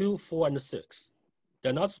 2, 4, and 6.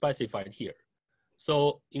 They're not specified here.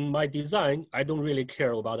 So in my design, I don't really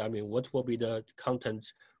care about, what will be the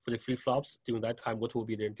content for the flip-flops during that time, what will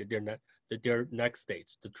be their next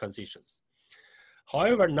states, the transitions.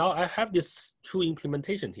 However, now I have this true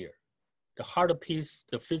implementation here, the hard piece,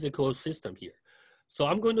 the physical system here. So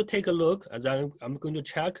I'm going to take a look, and then I'm going to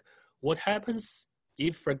check what happens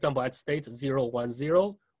if, for example, at state 0, 1,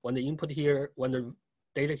 0, when the input here, when the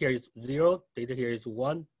data here is 0, data here is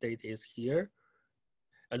 1, data is here.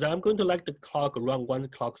 And then I'm going to let the clock run 1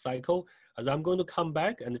 clock cycle, and I'm going to come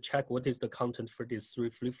back and check what is the content for these 3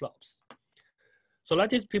 flip-flops. So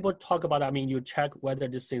let these people talk about, you check whether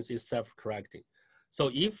this thing is self-correcting. So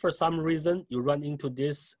if for some reason you run into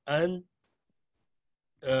this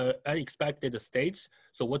unexpected stage,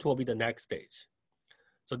 so what will be the next stage?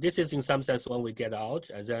 So this is in some sense when we get out,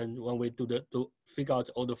 and then when we to figure out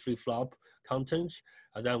all the flip-flop contents,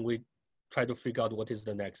 and then we try to figure out what is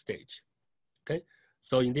the next stage, okay?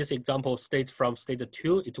 So in this example, from state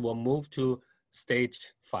 2, it will move to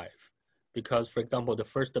stage 5. Because for example, the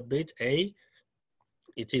first bit A,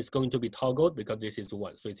 it is going to be toggled because this is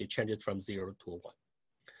 1. So it changes from 0 to 1.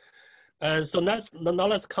 And so now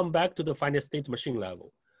let's come back to the final state machine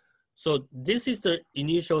level. So this is the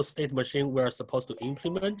initial state machine we're supposed to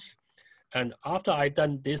implement. And after I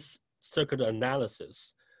done this circuit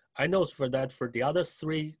analysis, I know for the other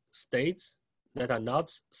 3 states that are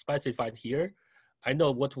not specified here, I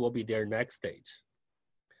know what will be their next stage.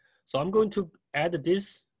 So I'm going to add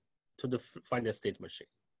this to the final state machine,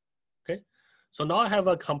 okay? So now I have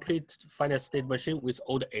a complete final state machine with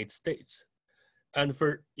all the 8 states. And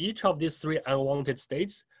for each of these 3 unwanted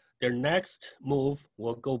states, their next move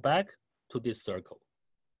will go back to this circle,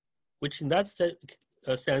 which in that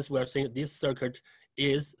sense, we are saying this circuit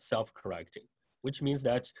is self-correcting, which means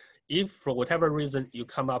that if for whatever reason you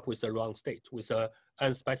come up with a wrong state, with an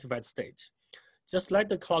unspecified state, just let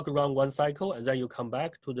the clock run 1 cycle and then you come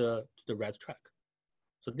back to the red track.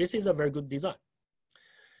 So this is a very good design.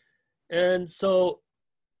 And so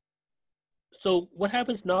what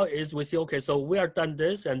happens now is we see, okay, so we are done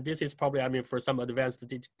this, and this is probably, for some advanced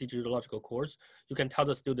digital logical course, you can tell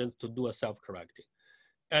the students to do a self-correcting.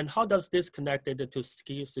 And how does this connect it to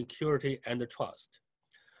security and the trust?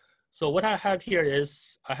 So what I have here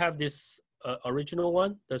is, I have this original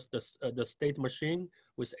one, the state machine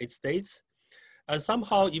with 8 states. And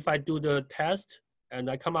somehow if I do the test and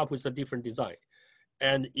I come up with a different design,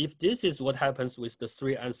 and if this is what happens with the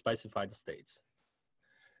 3 unspecified states.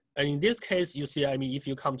 And in this case, you see, if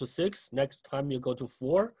you come to 6, next time you go to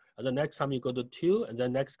 4, and the next time you go to 2, and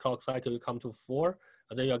then next clock cycle you come to 4,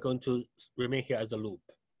 and then you're going to remain here as a loop.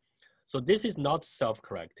 So this is not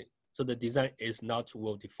self-correcting. So the design is not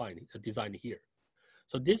well-defined, the design here.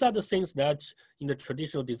 So these are the things that in the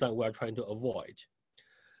traditional design we are trying to avoid.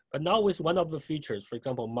 But now with one of the features, for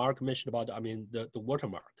example, Mark mentioned about, the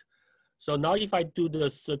watermark. So now if I do the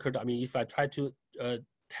circuit, if I try to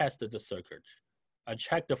test the circuit, I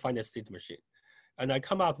check the final state machine, and I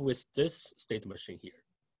come up with this state machine here.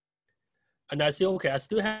 And I say, okay, I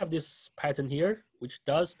still have this pattern here, which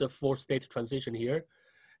does the 4-state transition here.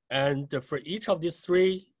 And for each of these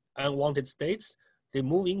 3 unwanted states, they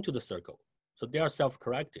move into the circle. So they are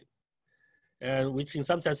self-correcting, and which in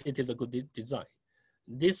some sense, it is a good design.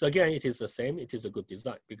 This, again, it is the same. It is a good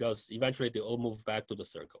design because eventually they all move back to the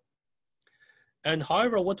circle. And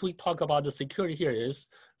however, what we talk about the security here is,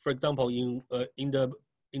 for example, in the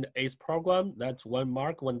ACE program, that's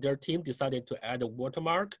when their team decided to add a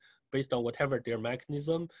watermark based on whatever their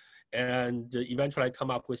mechanism, and eventually come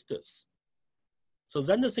up with this. So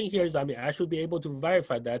then the thing here is, I should be able to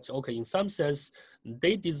verify that, okay, in some sense,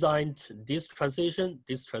 they designed this transition,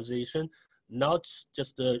 not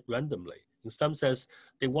just randomly. In some sense,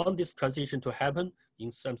 they want this transition to happen,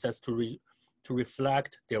 in some sense, to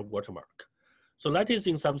reflect their watermark. So that is,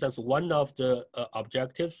 in some sense, one of the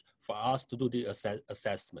objectives for us to do the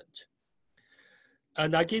assessment.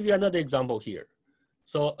 And I give you another example here.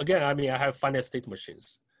 So again, I have finite state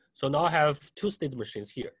machines. So now I have 2 state machines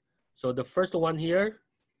here. So the first one here,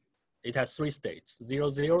 it has 3 states, 0,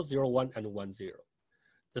 0, 0, 1, and 1, 0.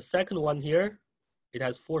 The second one here, it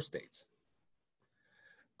has 4 states.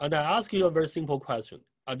 And I ask you a very simple question.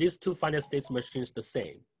 Are these 2 finite state machines the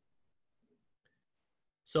same?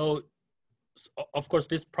 So of course,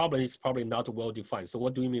 this problem is probably not well defined. So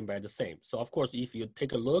what do you mean by the same? So of course, if you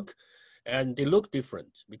take a look, and they look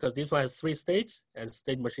different because this one has 3 states and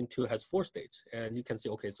state machine 2 has 4 states. And you can say,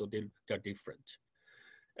 okay, so they're different.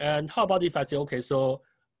 And how about if I say, okay, so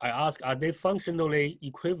I ask, are they functionally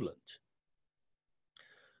equivalent?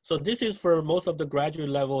 So this is for most of the graduate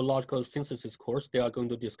level logical synthesis course, they are going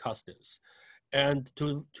to discuss this. And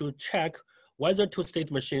to check whether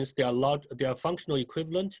two-state machines, they are functional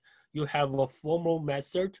equivalent, you have a formal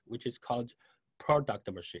method, which is called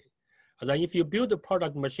product machine. And then if you build a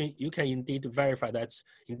product machine, you can indeed verify that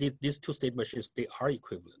indeed these two-state machines, they are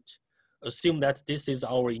equivalent. Assume that this is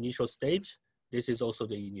our initial state, this is also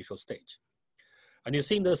the initial state. And you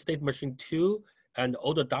see in the state machine 2, and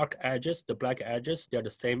all the dark edges, the black edges, they're the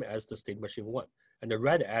same as the state machine 1. And the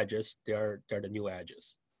red edges, they're the new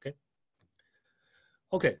edges, okay?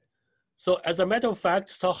 Okay, so as a matter of fact,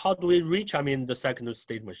 so how do we reach, the second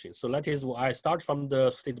state machine? So that is, I start from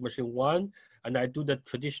the state machine 1, and I do the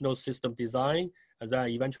traditional system design, and then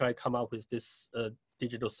eventually I come up with this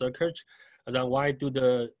digital circuit. And then when I do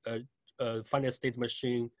the finite state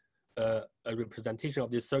machine a representation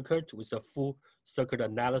of this circuit with a full circuit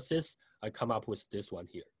analysis, I come up with this one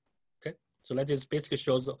here, okay? So that is basically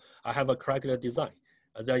shows I have a correct design.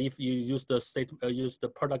 And then if you use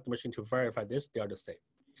the product machine to verify this, they are the same.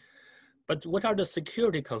 But what are the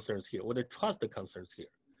security concerns here, or the trust concerns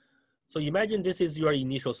here? So imagine this is your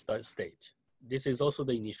initial state. This is also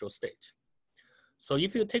the initial state. So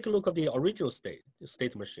if you take a look at the original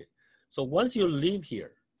state machine, so once you leave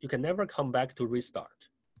here, you can never come back to restart.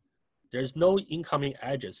 There's no incoming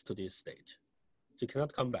edges to this state. So you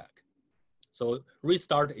cannot come back. So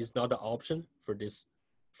restart is not an option for this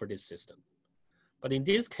system. But in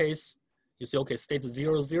this case, you say, okay, state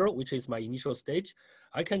 0, 0, which is my initial state,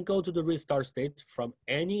 I can go to the restart state from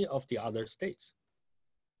any of the other states.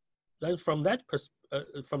 Then from that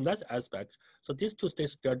aspect, so these two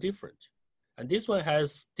states, they're different. And this one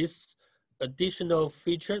has this additional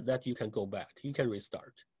feature that you can go back, you can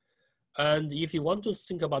restart. And if you want to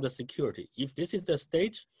think about the security, if this is the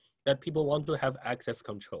state that people want to have access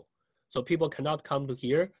control, so people cannot come to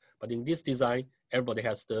here, but in this design, everybody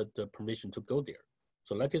has the permission to go there.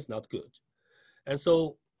 So that is not good. And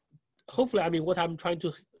so hopefully, what I'm trying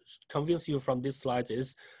to convince you from this slide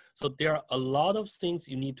is, so there are a lot of things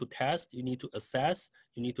you need to test, you need to assess,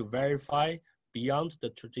 you need to verify beyond the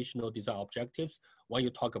traditional design objectives when you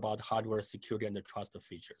talk about hardware security and the trust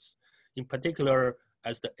features. In particular,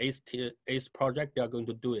 as the ACE project they are going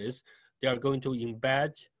to do is, they are going to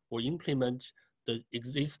embed or implement the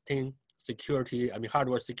existing security,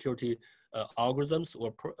 hardware security algorithms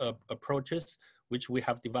or approaches, which we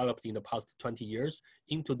have developed in the past 20 years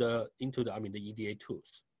into the EDA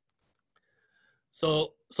tools.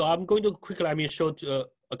 So I'm going to quickly show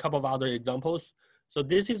a couple of other examples. So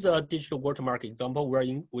this is a digital watermark example where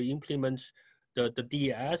we implement the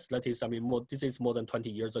DES, that is, this is more than 20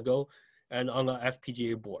 years ago, and on an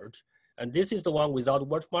FPGA board. And this is the one without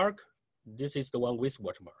watermark. This is the one with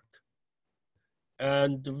watermark.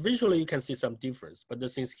 And visually you can see some difference, but the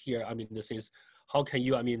things here, the things, how can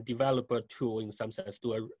you, develop a tool in some sense,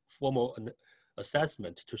 do a formal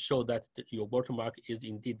assessment to show that your watermark is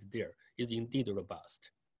indeed there, is indeed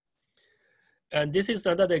robust. And this is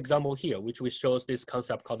another example here, which shows this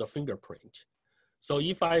concept called a fingerprint. So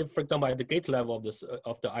if I, for example, at the gate level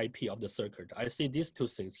of the IP of the circuit, I see these two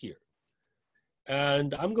things here.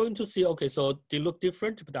 And I'm going to see, okay, so they look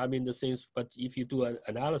different, but if you do an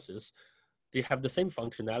analysis, they have the same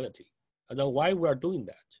functionality. And then why we are doing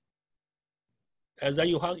that? And then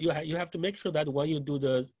you have to make sure that when you do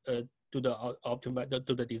the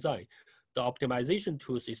design, the optimization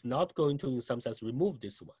tools is not going to, in some sense, remove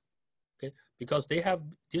this one, okay? Because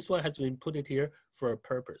this one has been put here for a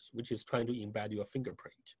purpose, which is trying to embed your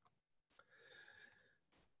fingerprint.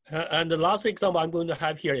 And the last example I'm going to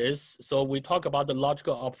have here is, so we talk about the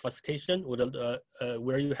logical obfuscation, or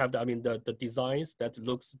where you have the designs that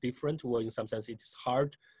looks different, or in some sense it is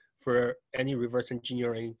hard for any reverse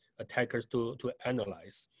engineering attackers to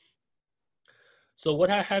analyze. So what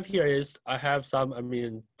I have here is, I have some,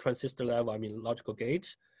 transistor level, logical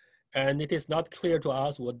gates, and it is not clear to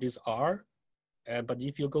us what these are. But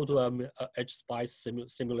if you go to a HSPICE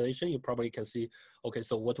simulation, you probably can see, okay,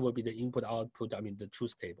 so what will be the input output, the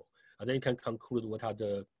truth table. And then you can conclude what are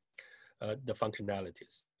the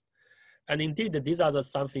functionalities. And indeed, these are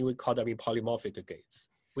something we call polymorphic gates,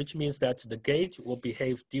 which means that the gate will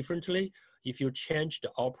behave differently if you change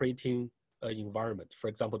the operating environment, for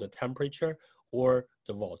example, the temperature or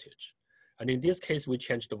the voltage. And in this case, we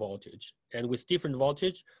change the voltage. And with different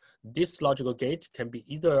voltage, this logical gate can be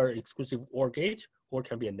either exclusive OR gate or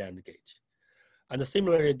can be a NAND gate. And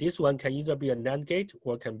similarly, this one can either be a NAND gate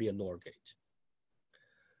or can be a NOR gate.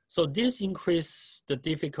 So this increases the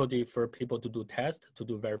difficulty for people to do tests, to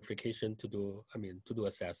do verification, to do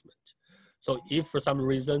assessment. So if for some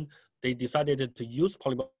reason they decided to use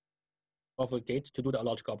polymorphic gate to do the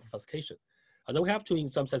logical obfuscation. And then we have to, in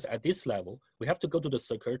some sense, at this level, we have to go to the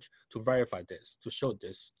circuit to verify this, to show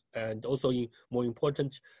this, and also more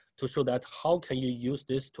important, to show that how can you use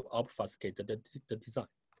this to obfuscate the design.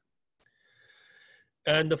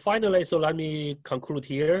 And finally, so let me conclude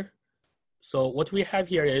here. So what we have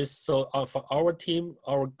here is, so for our team,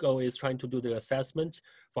 our goal is trying to do the assessment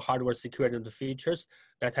for hardware security and the features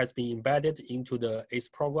that has been embedded into the ACE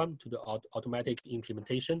program to the automatic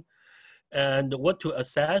implementation, and what to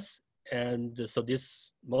assess. And so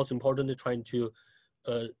this most importantly, trying to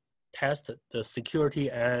test the security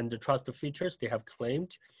and the trust features they have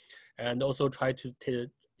claimed, and also try to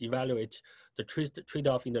evaluate the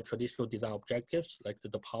trade-off in the traditional design objectives, like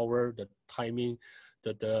the power, the timing,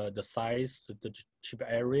 the size, the chip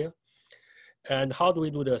area. And how do we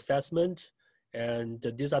do the assessment? And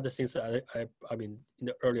these are the things that I mean, in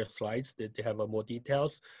the earlier slides, they have more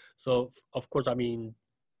details. So of course, I mean,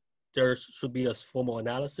 there should be a formal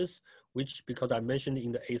analysis, which, because I mentioned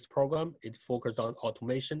in the ACE program, it focuses on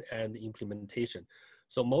automation and implementation.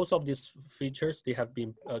 So most of these features, they have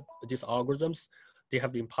been, these algorithms, they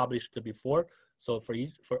have been published before. So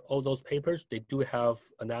for all those papers, they do have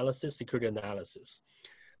analysis, security analysis.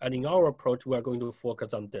 And in our approach, we are going to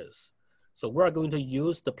focus on this. So we are going to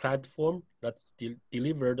use the platform that's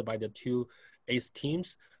delivered by the two ACE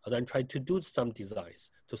teams, and then try to do some designs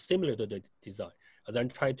to simulate the design, and then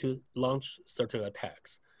try to launch certain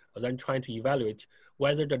attacks, and then trying to evaluate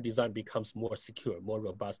whether the design becomes more secure, more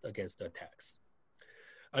robust against the attacks.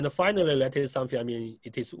 And finally, that is something, I mean,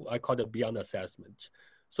 it is, I call it beyond assessment.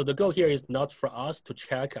 So the goal here is not for us to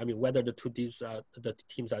check, I mean, whether the the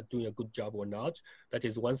teams are doing a good job or not. That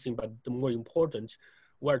is one thing, but the more important,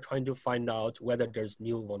 we're trying to find out whether there's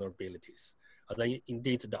new vulnerabilities. And then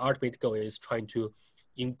indeed, the ultimate goal is trying to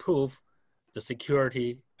improve the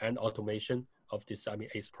security and automation of this, I mean,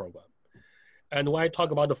 ACE program. And when I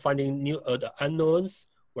talk about the finding new, the unknowns,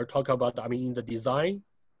 we're talking about, I mean, in the design.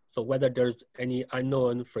 So whether there's any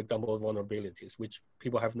unknown, for example, vulnerabilities, which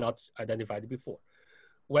people have not identified before.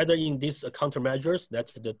 Whether in these countermeasures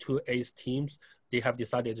that the two ACE teams, they have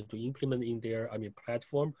decided to implement in their, I mean,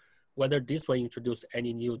 platform, whether this will introduce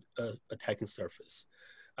any new attacking surface.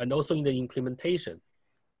 And also in the implementation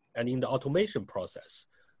and in the automation process,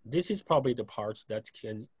 this is probably the parts that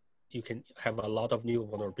you can have a lot of new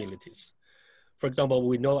vulnerabilities. For example,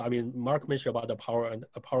 we know, I mean, Mark mentioned about the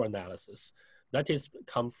power analysis. That is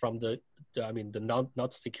come from the I mean, the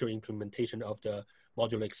not secure implementation of the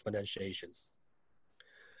modular exponentiations.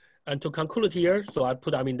 And to conclude here, so I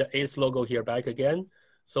put, I mean, the ACE logo here back again.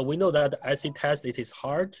 So we know that IC test, it is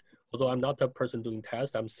hard, although I'm not a person doing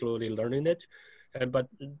tests, I'm slowly learning it. And, but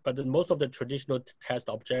most of the traditional test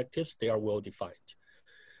objectives, they are well defined.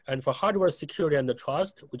 And for hardware security and the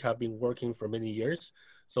trust, which have been working for many years,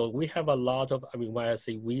 so we have a lot of, I mean, when I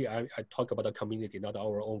say we, I talk about the community, not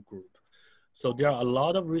our own group. So there are a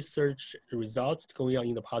lot of research results going on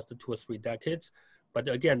in the past 2 or 3 decades, but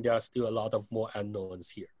again, there are still a lot of more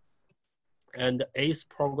unknowns here. And the ACE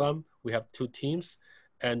program, we have 2 teams,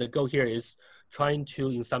 and the goal here is trying to,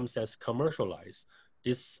 in some sense, commercialize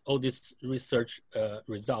all this research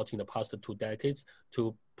results in the past 2 decades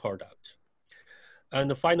to product.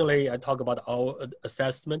 And finally, I talk about our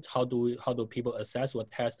assessment. How do people assess or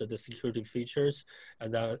test the security features?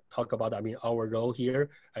 And then talk about, I mean, our role here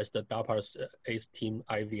as the DARPA's ACE team,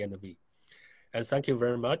 IV and V. And thank you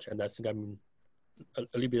very much. And I think I'm a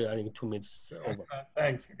little bit, I think 2 minutes over.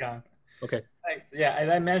 Thanks, Gang. Okay. Thanks. Yeah, as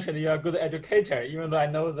I mentioned, you're a good educator. Even though I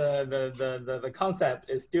know the concept,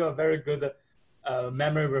 is still a very good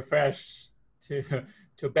memory refresh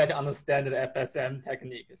to better understand the FSM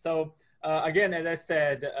technique. So again, as I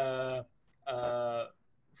said,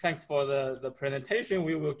 thanks for the presentation.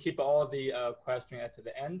 We will keep all the questions at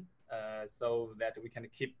the end so that we can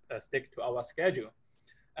stick to our schedule.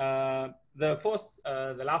 The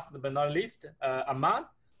last but not least, Ahmad.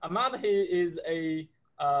 Ahmad, he is a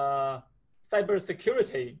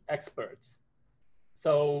cybersecurity expert.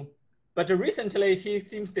 So, but recently he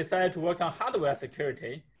seems decided to work on hardware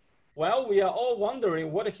security. Well, we are all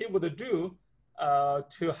wondering what he would do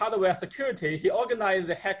to hardware security. He organized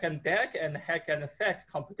the Hack and Deck and Hack and Sec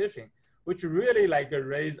competition, which really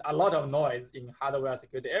raised a lot of noise in hardware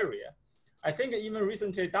security area. I think even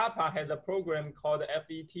recently DARPA has a program called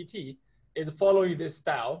FETT, is following this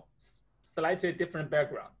style, slightly different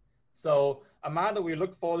background. So Ahmad, we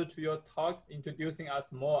look forward to your talk introducing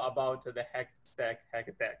us more about the Hack Sec,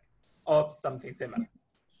 Hack Deck, or something similar.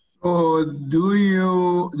 Oh, do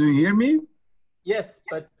you hear me? Yes,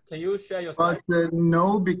 but can you share your slide? But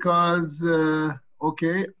no, because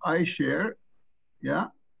okay, I share. Yeah.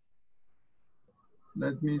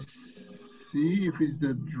 Let me see if it's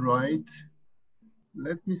the right.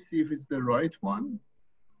 Let me see if it's the right one.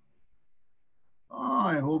 Oh,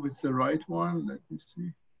 I hope it's the right one. Let me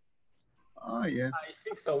see. Ah, yes. I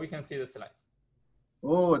think so. We can see the slides.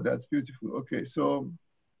 Oh, that's beautiful. Okay, so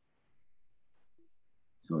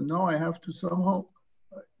now I have to somehow,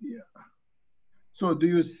 yeah. So do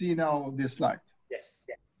you see now this slide? Yes.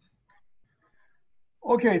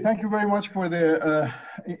 Okay, thank you very much for the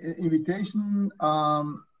invitation.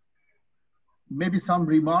 Maybe some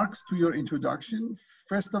remarks to your introduction.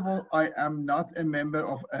 First of all, I am not a member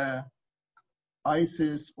of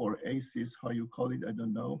ISIS or ASIS, how you call it, I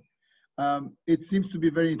don't know. It seems to be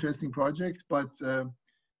a very interesting project, but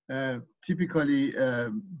typically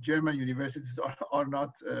German universities are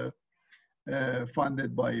not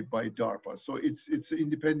funded by DARPA. So it's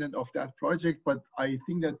independent of that project, but I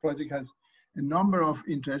think that project has a number of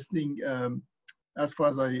interesting, as far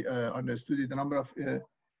as I understood it, a number of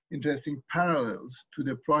interesting parallels to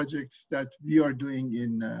the projects that we are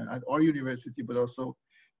doing at our university, but also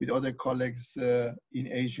with other colleagues in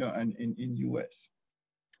Asia and in US.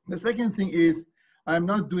 The second thing is, I'm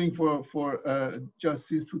not doing for just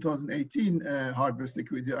since 2018 hardware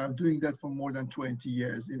security. I'm doing that for more than 20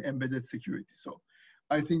 years in embedded security. So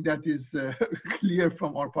I think that is clear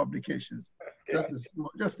from our publications. Okay.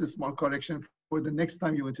 Just a small correction for the next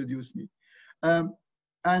time you introduce me.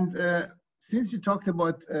 Since you talked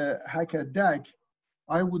about Hack-a-Dac,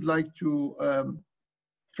 I would like to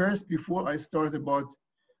first, before I start about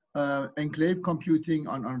enclave computing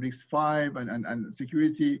on RISC-V and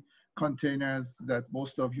security containers that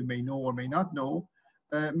most of you may know or may not know,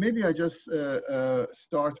 maybe I just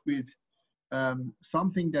start with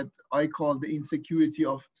something that I call the insecurity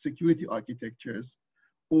of security architectures,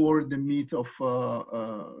 or the myth of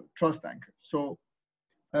trust anchors. So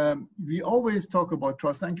we always talk about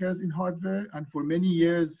trust anchors in hardware, and for many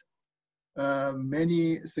years,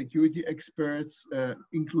 many security experts,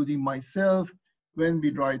 including myself, when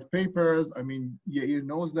we write papers, I mean, Yair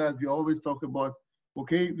knows that, we always talk about,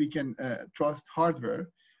 okay, we can trust hardware,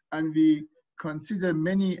 and we consider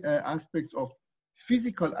many aspects of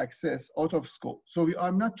physical access out of scope. So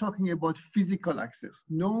I'm not talking about physical access,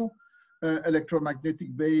 no electromagnetic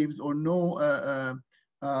waves, or no,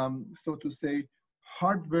 so to say,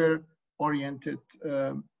 hardware-oriented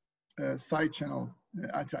side channel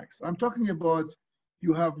attacks. I'm talking about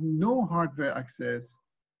you have no hardware access,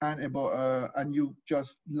 and you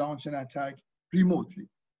just launch an attack remotely.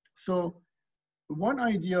 So one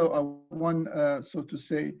idea, so to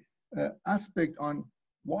say, aspect on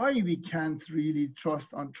why we can't really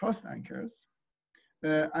trust on trust anchors,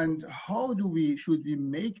 and how should we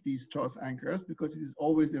make these trust anchors, because it is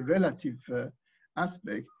always a relative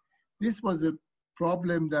aspect. This was a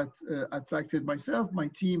problem that attracted myself, my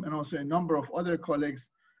team, and also a number of other colleagues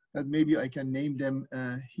that maybe I can name them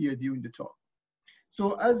here during the talk.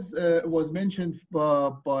 So as was mentioned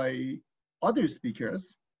by other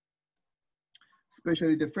speakers,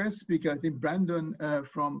 especially the first speaker, I think Brandon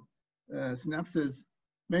from Synapses,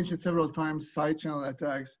 mentioned several times side channel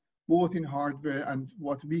attacks, both in hardware and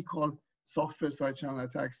what we call software side channel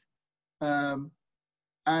attacks. And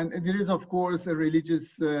there is, of course, a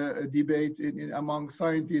religious debate among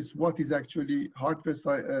scientists, what is actually hardware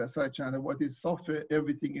side channel, what is software.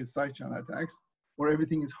 Everything is side channel attacks, or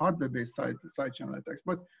everything is hardware-based side channel attacks,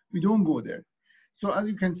 but we don't go there. So as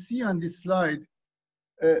you can see on this slide,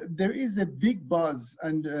 there is a big buzz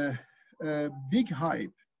and big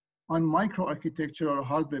hype on microarchitecture or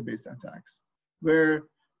hardware-based attacks, where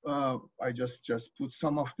I just put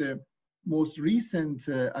some of the most recent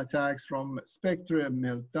attacks from Spectre,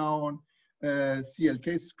 Meltdown,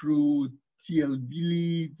 CLK Screw, TL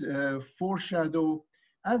Bleed, Foreshadow.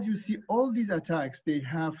 As you see, all these attacks, they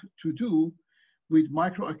have to do with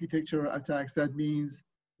microarchitectural attacks. That means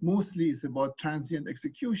mostly it's about transient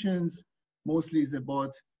executions, mostly it's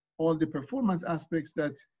about all the performance aspects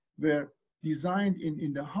that were designed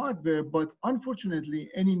in the hardware, but unfortunately,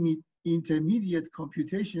 any intermediate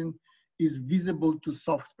computation is visible to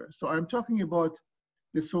software. So I'm talking about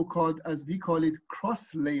the so-called, as we call it,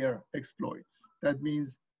 cross-layer exploits. That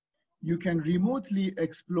means you can remotely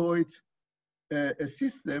exploit a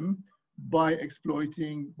system by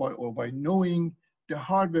exploiting or by knowing the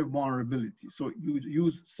hardware vulnerability. So you would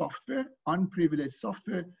use software, unprivileged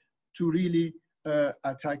software, to really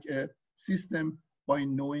attack a system by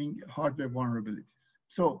knowing hardware vulnerabilities.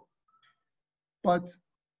 So, but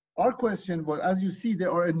our question was, as you see,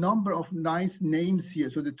 there are a number of nice names here.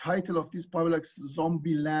 So the title of this probably like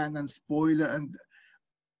Zombieland and Spoiler,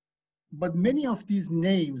 but many of these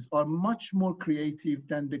names are much more creative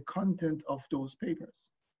than the content of those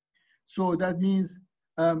papers. So that means,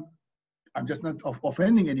 I'm just not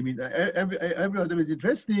offending anybody. Every other is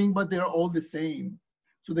interesting, but they're all the same.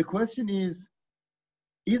 So the question is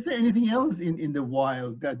there anything else in the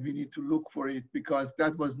wild that we need to look for it? Because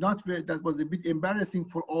that was not very, that was a bit embarrassing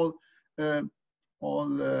for all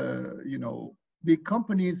you know, big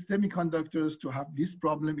companies, semiconductors, to have this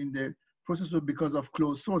problem in their processor because of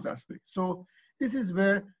closed source aspects. So this is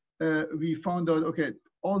where we found out, okay,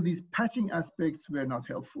 all these patching aspects were not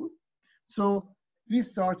helpful. So we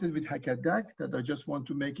started with HackAttack, that I just want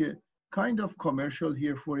to make a kind of commercial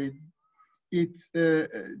here for it. It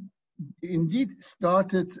indeed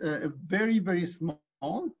started very, very small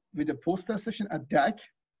with a post-test session at DAC.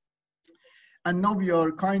 And now we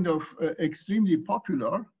are kind of extremely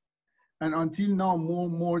popular. And until now,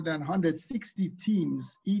 more than 160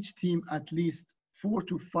 teams, each team at least 4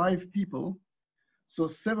 to 5 people. So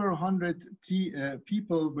several hundred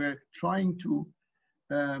people were trying to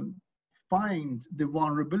find the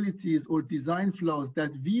vulnerabilities or design flaws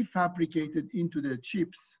that we fabricated into the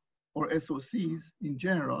chips or SoCs in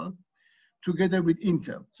general, together with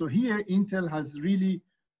Intel. So here, Intel has really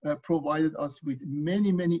provided us with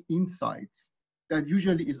many, many insights that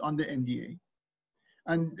usually is under NDA.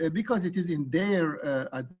 And because it is in their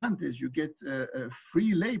advantage, you get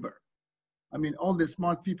free labor. I mean, all the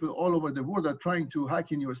smart people all over the world are trying to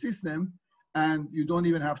hack in your system, and you don't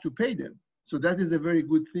even have to pay them. So that is a very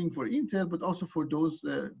good thing for Intel, but also for those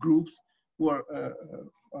groups who are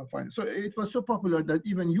fine. So it was so popular that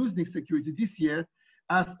even Usenix Security this year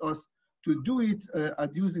asked us to do it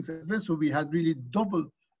at Usenix as well. So we had really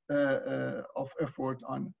double of effort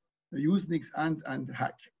on Usenix and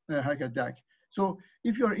HackAttack. So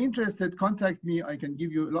if you're interested, contact me. I can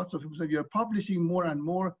give you lots of information. We are publishing more and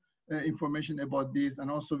more information about this. And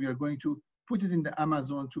also we are going to put it in the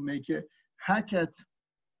Amazon to make a HackAttack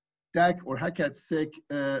or HackAttack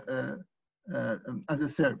as a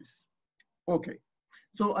service. Okay,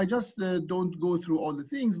 so I just don't go through all the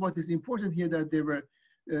things. What is important here that there were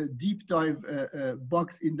deep dive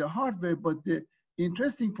bugs in the hardware, but the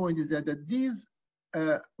interesting point is that these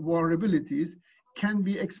vulnerabilities can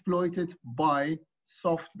be exploited by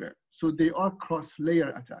software. So they are cross-layer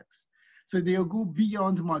attacks. So they go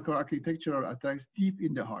beyond microarchitectural attacks deep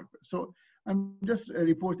in the hardware. So I'm just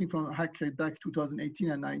reporting from HackAttack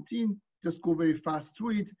 2018 and 19, just go very fast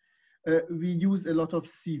through it. We use a lot of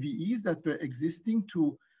CVEs that were existing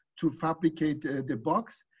to fabricate the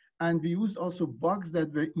bugs. And we used also bugs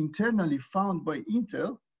that were internally found by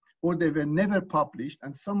Intel, or they were never published,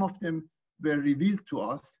 and some of them were revealed to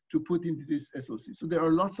us to put into this SoC. So there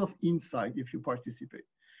are lots of insight if you participate.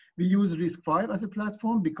 We use RISC-V as a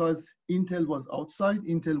platform because Intel was outside.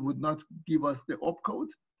 Intel would not give us the opcode,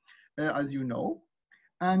 as you know.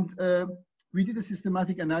 And we did a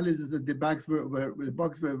systematic analysis that the bugs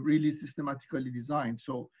were really systematically designed.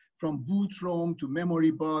 So from boot ROM to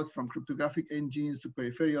memory bus, from cryptographic engines to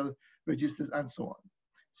peripheral registers, and so on.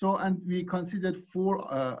 So, and we considered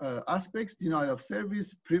 4 aspects: denial of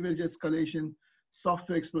service, privilege escalation,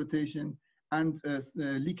 software exploitation, and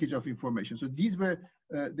leakage of information. So these were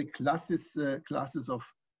the classes of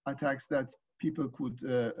attacks that people could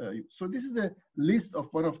use. So this is a list of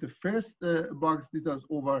one of the first bugs. This was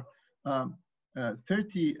over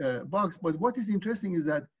 30 bugs. But what is interesting is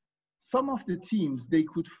that some of the teams, they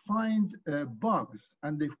could find bugs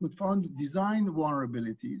and they could find design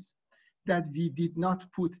vulnerabilities that we did not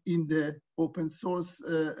put in the open source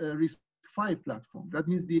RISC-V platform. That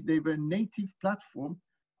means they were native platform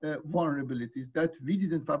vulnerabilities that we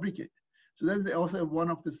didn't fabricate. So that's also one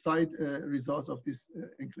of the side results of this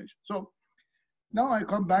inclusion. So now I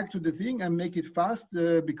come back to the thing and make it fast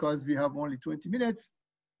because we have only 20 minutes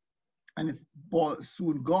and it's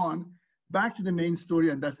soon gone. Back to the main story,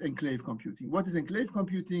 and that's enclave computing. What is enclave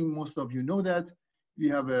computing? Most of you know that. We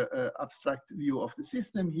have an abstract view of the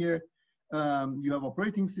system here. You have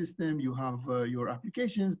operating system, you have your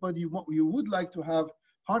applications, but you would like to have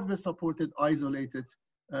hardware supported, isolated,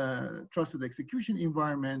 trusted execution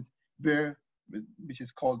environment which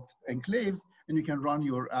is called enclaves, and you can run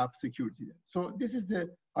your app security. So this is the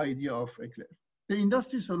idea of enclave. The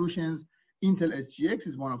industry solutions, Intel SGX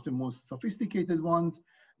is one of the most sophisticated ones.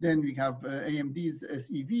 Then we have AMD's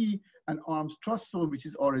SEV and ARM's TrustZone, which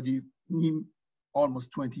is already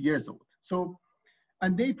almost 20 years old. So,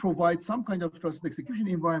 and they provide some kind of trusted execution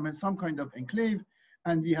environment, some kind of enclave,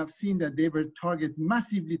 and we have seen that they were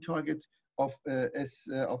massively target of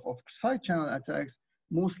side channel attacks,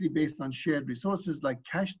 mostly based on shared resources like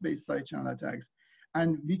cache-based side channel attacks.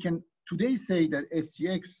 And we can today say that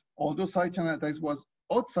SGX, although side channel attacks was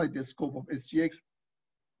outside the scope of SGX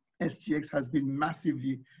has been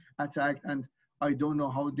massively attacked, and I don't know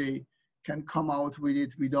how they can come out with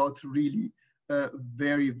it without really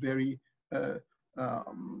very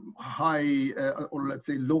high or let's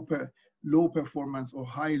say low performance or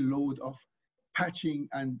high load of patching,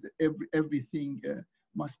 and everything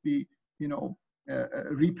must be, you know,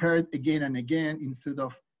 repaired again and again instead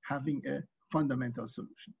of having a fundamental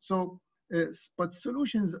solution. So, but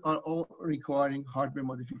solutions are all requiring hardware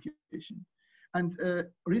modification. And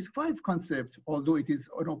RISC-V concept, although it is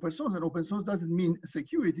an open source, and open source doesn't mean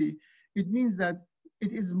security, it means that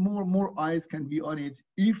it is more eyes can be on it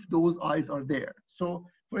if those eyes are there. So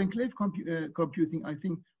for enclave computing, I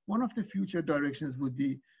think one of the future directions would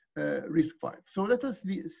be RISC-V. So let us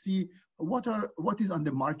see what is on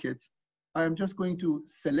the market. I am just going to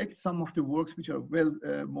select some of the works which are well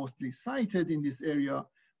mostly cited in this area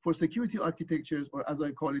for security architectures, or as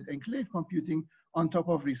I call it, enclave computing on top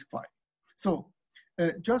of RISC-V. So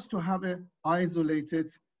just to have an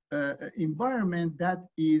isolated environment that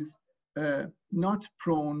is not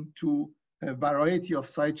prone to a variety of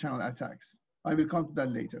side channel attacks. I will come to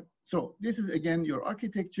that later. So this is again your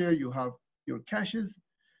architecture. You have your caches,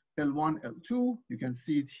 L1, L2. You can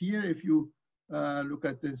see it here if you look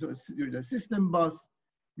at the system bus.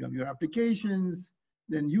 You have your applications,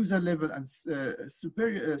 then user level and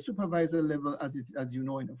supervisor level, as you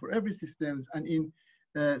know, for every systems. And in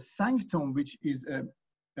Sanctum, which is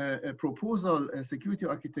a proposal, security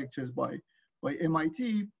architectures by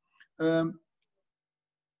MIT,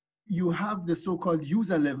 you have the so-called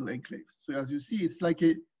user level enclaves. So as you see, it's like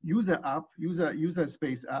a user app, user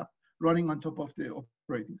space app running on top of the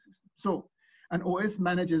operating system. So an OS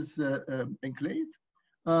manages enclave.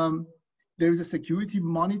 There is a security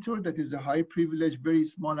monitor that is a high privilege, very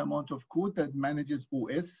small amount of code that manages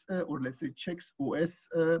OS, or let's say checks OS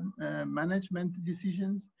management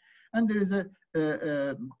decisions. And there is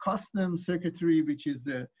a custom circuitry, which is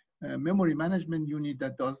the memory management unit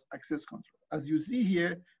that does access control. As you see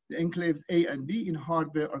here, the enclaves A and B in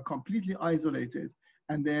hardware are completely isolated,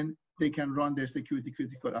 and then they can run their security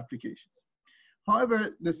critical applications. However,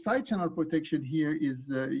 the side channel protection here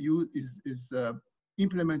is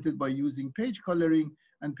implemented by using page coloring,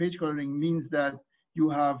 and page coloring means that you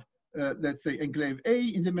have, let's say, enclave A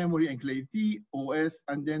in the memory, enclave B, OS,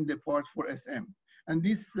 and then the part for SM. And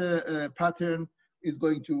this pattern is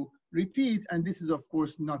going to repeat, and this is of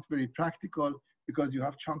course not very practical because you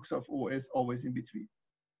have chunks of OS always in between.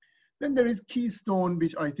 Then there is Keystone,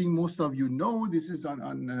 which I think most of you know. This is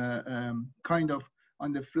on kind of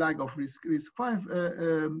on the flag of RISC-V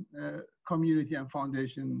community and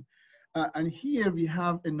foundation. And here we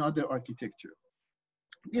have another architecture.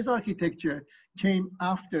 This architecture came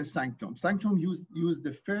after Sanctum. Sanctum used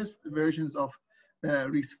the first versions of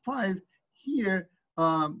RISC-V. Here,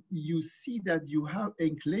 you see that you have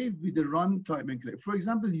enclave with the runtime enclave. For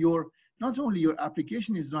example, not only your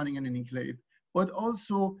application is running in an enclave, but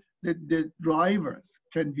also the drivers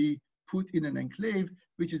can be put in an enclave,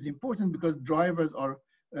 which is important because drivers are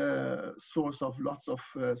source of lots of,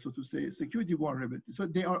 so to say, security vulnerability. So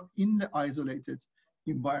they are in the isolated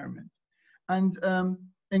environment. And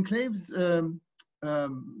enclaves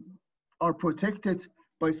are protected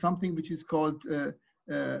by something which is called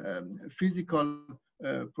physical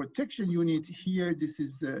protection unit. Here, this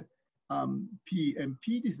is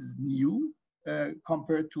PMP. This is new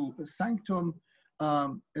compared to Sanctum,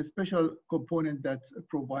 a special component that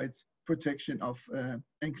provides protection of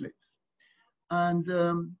enclaves. And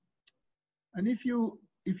if you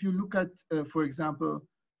look at, for example,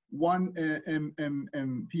 one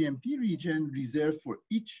PMP region reserved for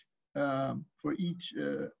each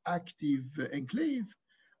active enclave,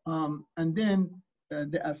 and then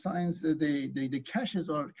the assigns the caches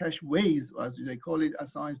or cacheways, as they call it,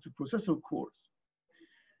 assigns to processor cores.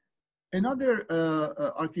 Another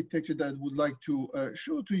architecture that I would like to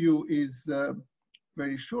show to you is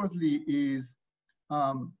very shortly is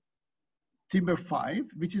Timber 5,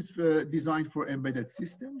 which is designed for embedded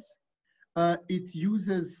systems. It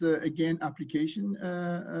uses, again, application,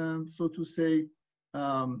 so to say.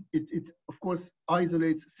 It of course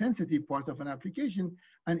isolates sensitive part of an application,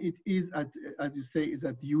 and it is at, as you say, is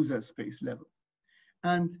at user space level.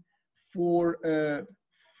 And for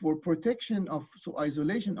protection of, so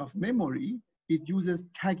isolation of memory, it uses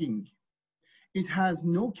tagging. It has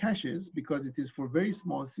no caches because it is for very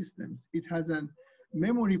small systems. It has a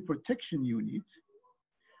memory protection unit,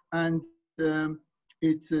 and the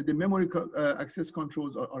memory access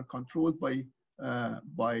controls are controlled by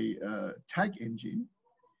tag engine,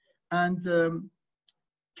 and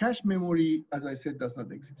cache memory, as I said, does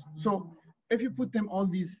not exist. So if you put them all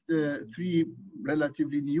these three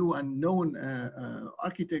relatively new and known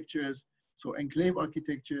architectures, so enclave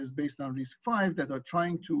architectures based on RISC-V that are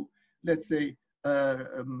trying to let's say,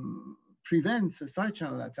 prevent side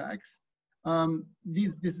channel attacks.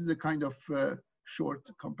 This is a kind of short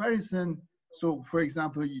comparison. So for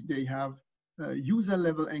example, they have user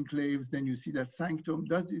level enclaves, then you see that Sanctum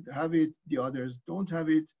does it have it, the others don't have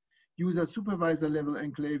it. User supervisor level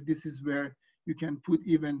enclave, this is where you can put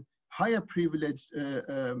even higher privilege,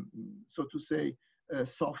 so to say,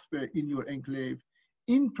 software in your enclave.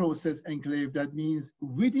 In process enclave, that means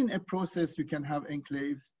within a process you can have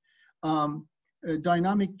enclaves.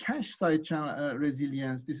 Dynamic cache side channel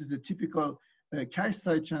resilience, this is a typical cache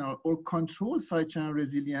side channel or control side channel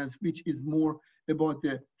resilience, which is more about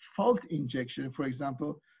the fault injection, for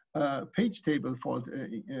example, page table fault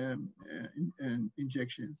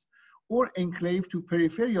injections, or enclave to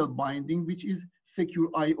peripheral binding, which is secure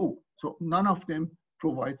IO. So none of them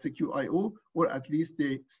provide secure IO, or at least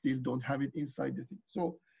they still don't have it inside the thing.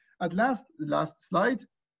 So at last slide,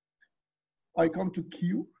 I come to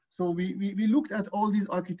Q. So we looked at all these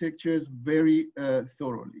architectures very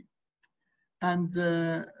thoroughly, and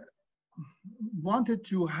wanted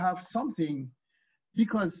to have something,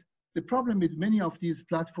 because the problem with many of these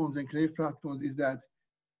platforms, enclave platforms, is that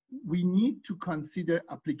we need to consider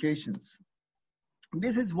applications.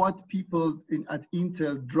 This is what people at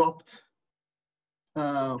Intel dropped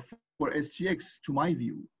for SGX, to my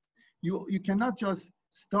view. You cannot just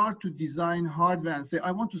start to design hardware and say,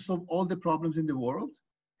 I want to solve all the problems in the world,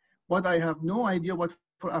 but I have no idea what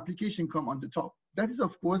for application come on the top. That is,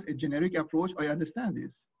 of course, a generic approach. I understand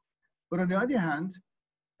this. But on the other hand,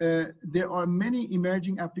 there are many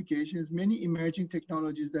emerging applications, many emerging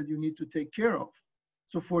technologies that you need to take care of.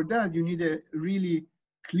 So for that, you need a really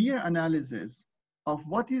clear analysis of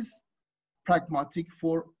what is pragmatic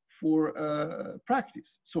for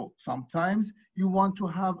practice. So sometimes you want to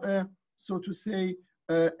have a, so to say,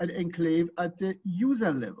 an enclave at the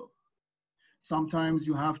user level. Sometimes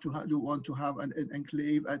you want to have an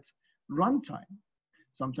enclave at runtime.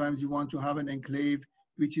 Sometimes you want to have an enclave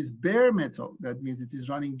which is bare metal. That means it is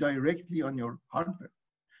running directly on your hardware.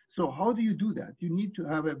 So how do you do that? You need to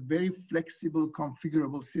have a very flexible,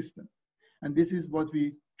 configurable system. And this is what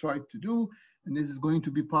we tried to do. And this is going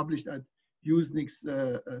to be published at Usenix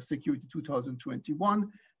Security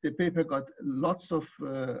 2021. The paper got lots of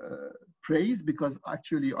praise because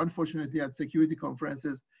actually, unfortunately, at security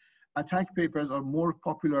conferences, attack papers are more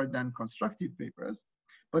popular than constructive papers.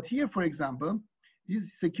 But here, for example,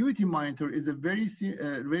 this security monitor is a very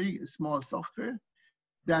small software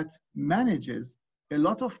that manages a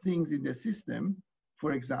lot of things in the system.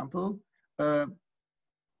 For example,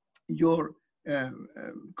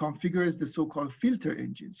 configures the so-called filter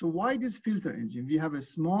engine. So why this filter engine? We have a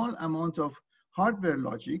small amount of hardware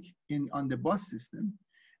logic on the bus system,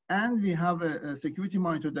 and we have a security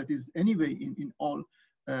monitor that is anyway in all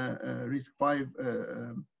RISC-V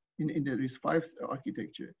in the RISC-V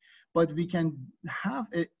architecture. But we can have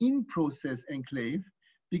an in-process enclave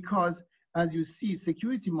because, as you see,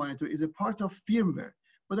 security monitor is a part of firmware.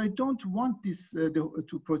 But I don't want this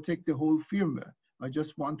to protect the whole firmware. I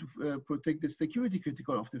just want to protect the security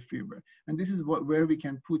critical of the firmware. And this is where we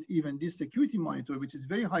can put even this security monitor, which is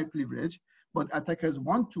very high privilege, but attackers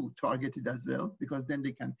want to target it as well, because then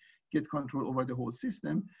they can get control over the whole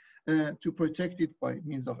system to protect it by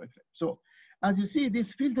means of enclave. So as you see,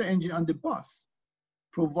 this filter engine on the bus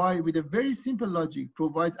with a very simple logic,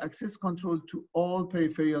 provides access control to all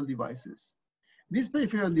peripheral devices. These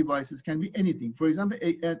peripheral devices can be anything. For example,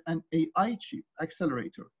 an AI chip,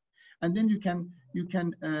 accelerator. And then you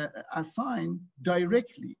can assign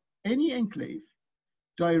directly any enclave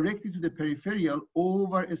directly to the peripheral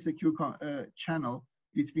over a secure channel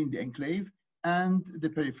between the enclave and the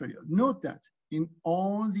peripheral. Note that in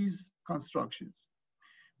all these constructions,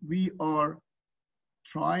 we are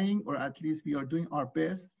trying, or at least we are doing our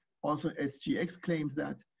best. Also, SGX claims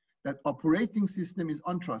that operating system is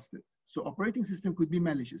untrusted. So operating system could be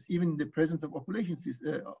malicious. Even in the presence of operating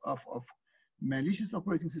system, of malicious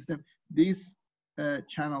operating system, this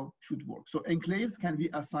channel should work. So enclaves can be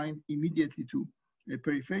assigned immediately to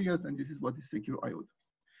peripherals, and this is what the secure IO does.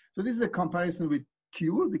 So this is a comparison with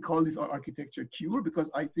Cure. We call this our architecture Cure because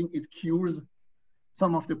I think it cures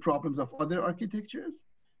some of the problems of other architectures,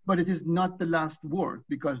 but it is not the last word,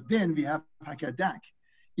 because then we have Hackadack.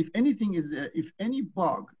 If anything is, if any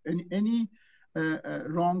bug and any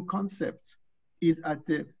wrong concept is at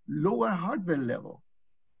the lower hardware level,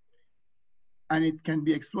 and it can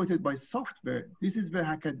be exploited by software, this is where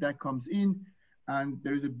Hackadack comes in, and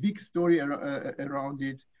there is a big story around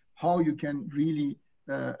it, how you can really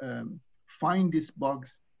find these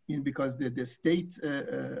bugs in, because the state,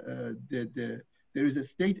 there is a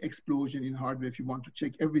state explosion in hardware. If you want to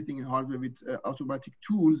check everything in hardware with automatic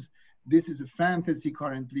tools, this is a fantasy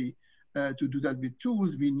currently to do that with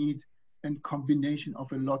tools. We need a combination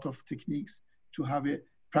of a lot of techniques to have a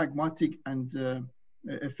pragmatic and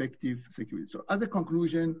effective security. So as a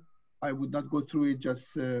conclusion, I would not go through it,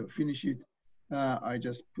 just finish it. I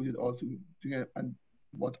just put it all together. And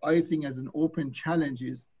what I think as an open challenge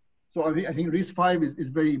is, so I think RISC-V is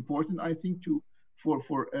very important, I think,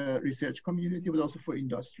 for research community, but also for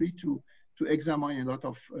industry to examine a lot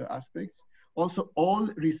of aspects. Also, all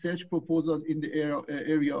research proposals in the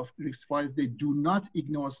area of RISC-V, they do not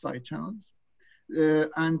ignore side channels.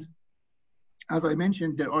 And as I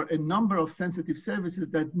mentioned, there are a number of sensitive services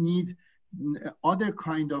that need other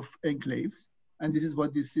kind of enclaves, and this is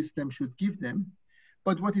what this system should give them.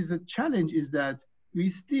 But what is the challenge is that we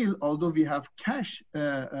still, although we have cache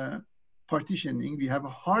partitioning, we have a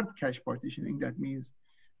hard cache partitioning. That means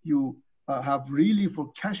you have really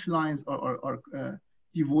for cache lines are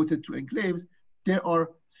devoted to enclaves. There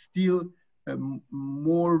are still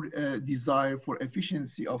more desire for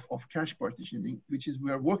efficiency of cache partitioning, which is,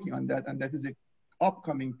 we are working on that, and that is an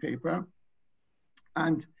upcoming paper.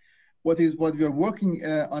 And what we are working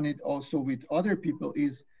on it also with other people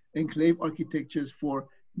is enclave architectures for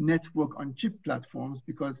network on chip platforms,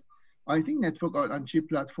 because I think network on chip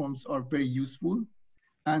platforms are very useful,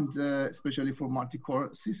 and especially for multi-core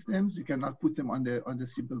systems. You cannot put them on the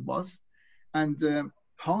simple bus. And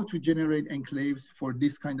how to generate enclaves for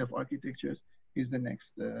this kind of architectures is the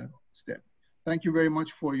next step. Thank you very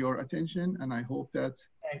much for your attention, and I hope that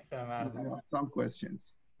Thanks, you have some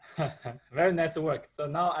questions. Very nice work. So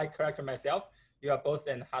now I correct myself. You are both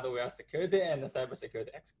in hardware security and a cybersecurity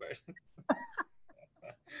expert.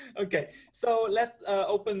 Okay, so let's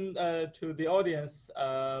open to the audience.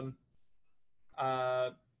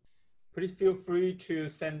 Please feel free to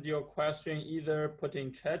send your question, either put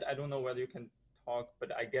in chat. I don't know whether you can talk,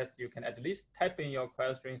 but I guess you can at least type in your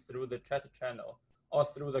question through the chat channel or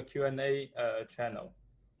through the Q&A channel.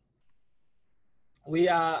 We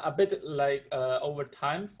are a bit like over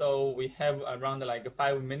time, so we have around like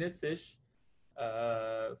 5 minutes-ish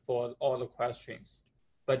for all the questions.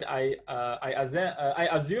 But I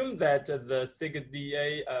assume that the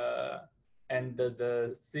SIG-DA and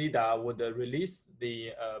the CIDA would release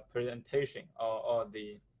the presentation, or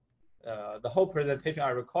the whole presentation I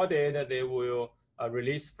recorded. They will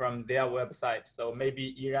release from their website. So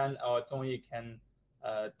maybe Iran or Zhongyi can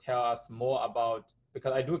tell us more about,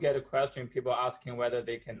 because I do get a question, people asking whether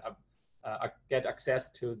they can get access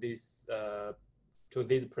to these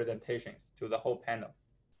presentations, to the whole panel.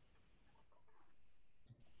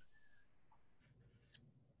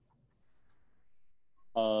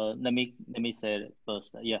 Let me say it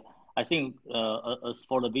first. Yeah, I think as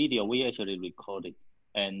for the video, we actually recorded,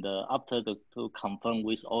 and after to confirm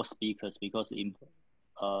with all speakers, because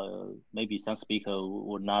maybe some speaker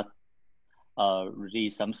would not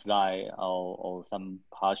release some slide or some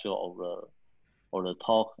partial of the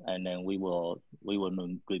talk, and then we will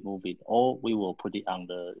remove it, or we will put it on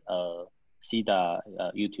the CIDA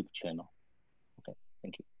YouTube channel. Okay,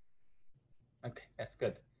 thank you. Okay, that's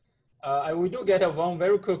good. We do get one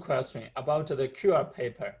very quick question about the QR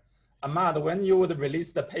paper. Ahmad, when you would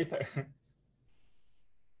release the paper?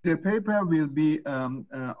 The paper will be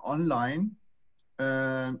online.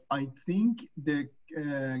 I think the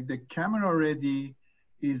camera ready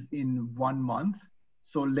is in 1 month.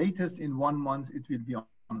 So latest in 1 month, it will be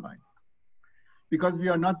online. Because we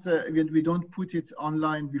are not, we don't put it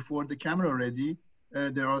online before the camera ready.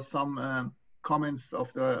 There are some comments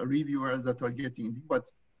of the reviewers that are getting, but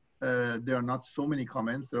there are not so many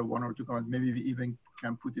comments. There are 1 or 2 comments. Maybe we even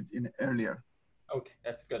can put it in earlier. Okay,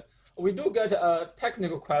 that's good. We do get a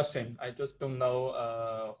technical question. I just don't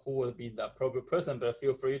know who will be the appropriate person, but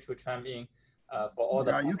feel free to chime in for all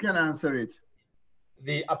the. Yeah, you can answer it.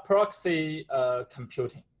 The proxy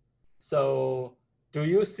computing. So do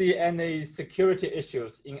you see any security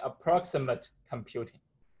issues in approximate computing?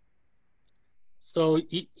 So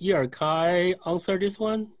Yer, can I answer this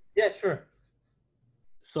one? Yeah, sure.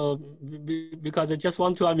 So because I just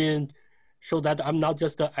want to, show that I'm not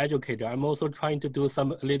just an educator. I'm also trying to do a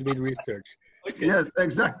little bit research. Okay. Yes,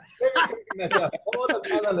 exactly. All the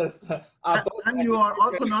panelists are both. And you are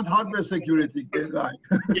also not hardware security guy.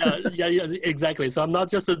 yeah, exactly. So I'm not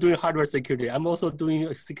just doing hardware security. I'm also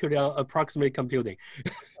doing security on approximate computing.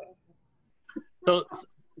 So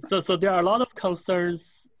there are a lot of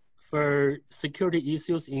concerns for security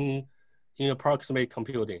issues in approximate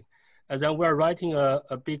computing. And then we're writing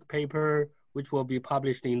a big paper which will be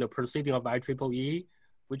published in the proceeding of IEEE,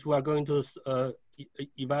 which we are going to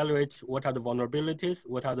evaluate what are the vulnerabilities,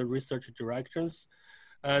 what are the research directions.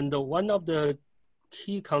 And one of the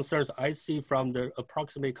key concerns I see from the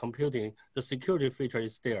approximate computing, the security feature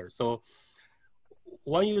is there. So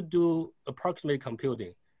when you do approximate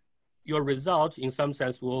computing, your result in some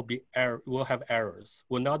sense will have errors,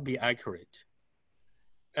 will not be accurate.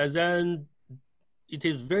 And then it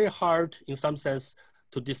is very hard in some sense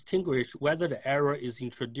to distinguish whether the error is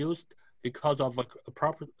introduced because of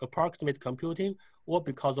approximate computing or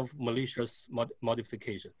because of malicious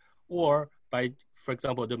modification, or by, for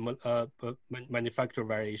example, the manufacturer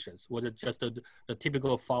variations, whether just the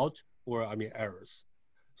typical fault or errors.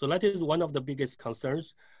 So that is one of the biggest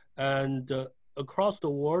concerns. And across the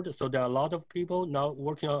world, so there are a lot of people now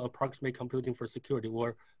working on approximate computing for security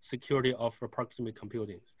or security of approximate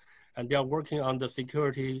computing. And they are working on the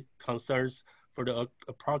security concerns for the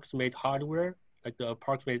approximate hardware, like the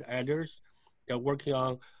approximate adders. They're working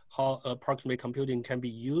on how approximate computing can be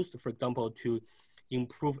used, for example, to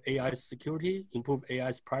improve AI's security, improve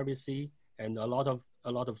AI's privacy, and a lot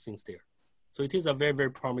of things there. So it is a very,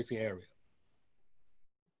 very promising area.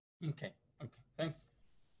 Okay, thanks.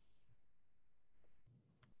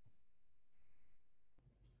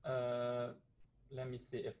 Let me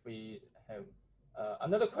see if we have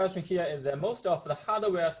another question here. Is that most of the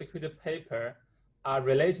hardware security paper are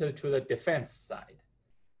related to the defense side,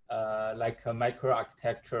 like a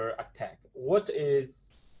microarchitecture attack. What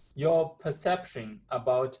is your perception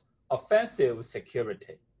about offensive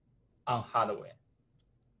security on hardware,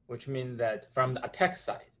 which means that from the attack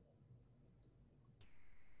side?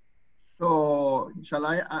 So shall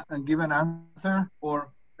I give an answer,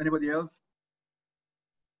 or anybody else?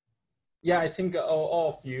 Yeah, I think all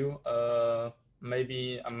of you,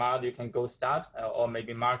 maybe Ahmad, you can go start, or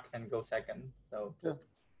maybe Mark can go second. So just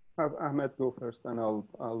have Ahmed go first, and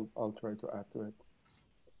I'll try to add to it.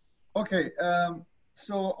 Okay,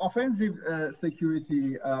 so offensive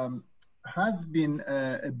security has been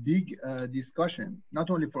a big discussion,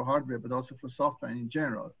 not only for hardware but also for software in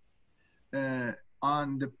general,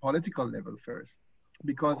 on the political level first,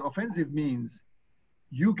 because offensive means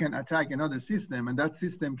you can attack another system, and that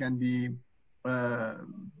system can be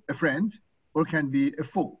a friend or can be a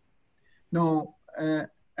foe. Now,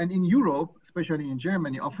 and in Europe, especially in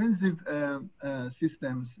Germany, offensive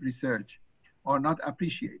systems research are not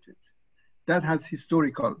appreciated. That has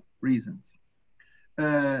historical reasons.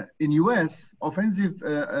 In US, offensive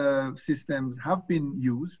systems have been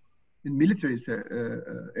used in military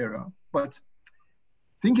era, but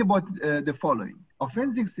think about the following.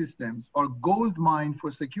 Offensive systems are gold mine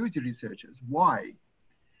for security researchers. Why?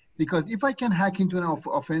 Because if I can hack into an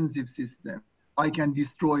offensive system, I can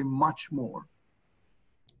destroy much more.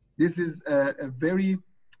 This is a very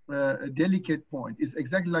delicate point. It's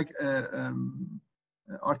exactly like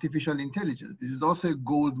artificial intelligence. This is also a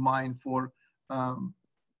gold mine for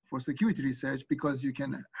security research, because you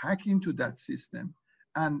can hack into that system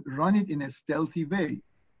and run it in a stealthy way.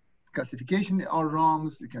 Classification are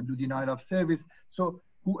wrongs, you can do denial of service. So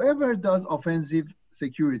whoever does offensive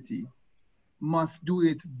security must do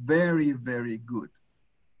it very, very good.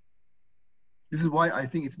 This is why I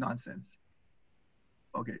think it's nonsense.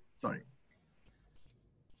 Okay, sorry.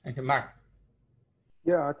 Thank you, Mark.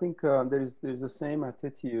 Yeah, I think there's the same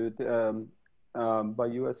attitude by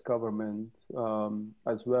US government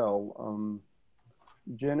as well.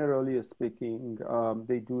 Generally speaking,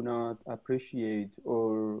 they do not appreciate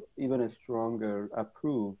or even stronger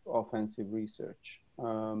approve offensive research.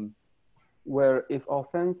 Where if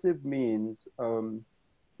offensive means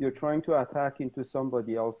you're trying to attack into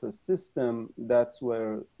somebody else's system, that's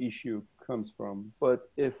where issue comes from. But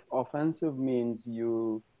if offensive means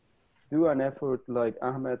you do an effort like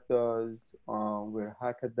Ahmed does, where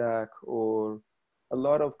Hackadack, or a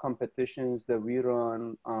lot of competitions that we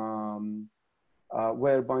run,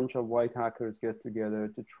 where a bunch of white hackers get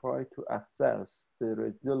together to try to assess the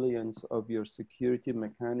resilience of your security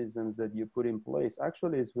mechanisms that you put in place,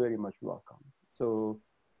 actually is very much welcome. So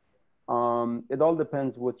it all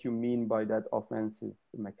depends what you mean by that offensive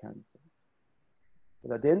mechanisms.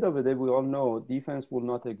 But at the end of the day, we all know defense will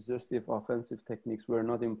not exist if offensive techniques were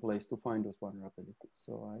not in place to find those vulnerabilities.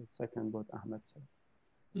 So I second what Ahmed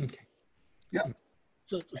said. Okay. Yeah.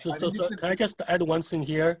 So can I just add one thing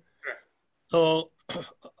here? So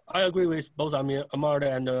I agree with both Ahmad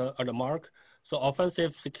and Mark. So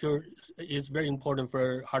offensive security is very important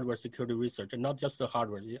for hardware security research, and not just the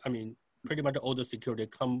hardware. I mean, pretty much all the security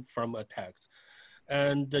come from attacks.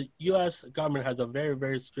 And the US government has a very,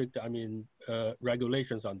 very strict,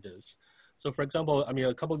 regulations on this. So for example,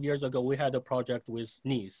 a couple of years ago, we had a project with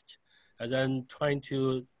NIST, and then trying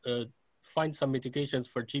to find some mitigations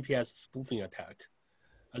for GPS spoofing attack.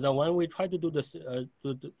 And then when we tried to do this,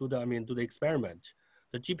 do the experiment,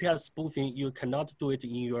 The GPS spoofing, you cannot do it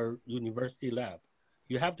in your university lab.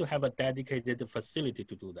 You have to have a dedicated facility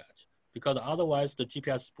to do that, because otherwise the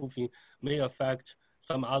GPS spoofing may affect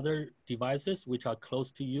some other devices which are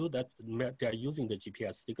close to you that they are using the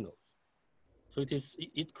GPS signals. So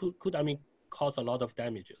it could I mean, cause a lot of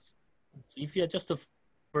damages. So if you're just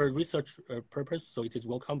for research purpose, so it is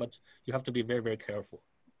welcome, but you have to be very, very careful.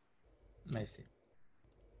 I see.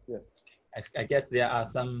 Yes. I guess there are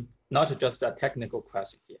some, not just a technical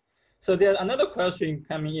question here. So there's another question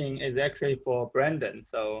coming in is actually for Brandon.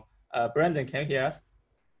 So Brandon, can you hear us?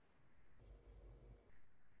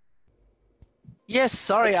 Yes,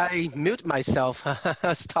 sorry, I mute myself. I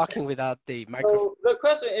was talking without the microphone. So the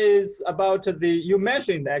question is about you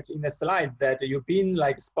mentioned that in the slide that you've been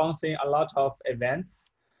like sponsoring a lot of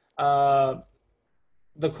events.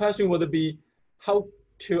 The question would be how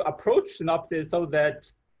to approach Synopsys so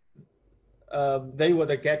that they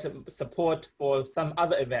would get support for some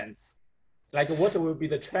other events. Like what will be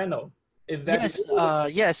the channel? Is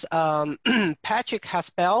that yes, Patrick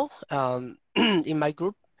Haspel in my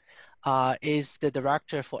group is the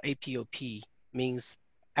director for APOP, means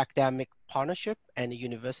Academic Partnership and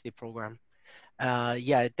University Program.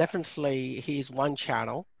 Yeah, definitely he's one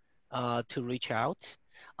channel to reach out.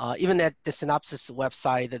 Even at the Synopsys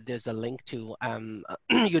website, there's a link to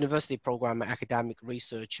university program academic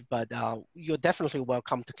research, but you're definitely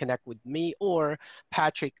welcome to connect with me or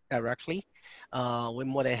Patrick directly. We're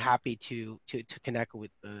more than happy to connect with,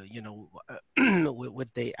 you know,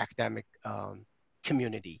 with the academic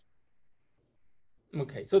community.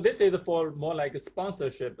 Okay, so this is for more like a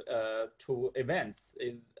sponsorship to events.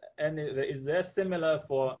 Is that similar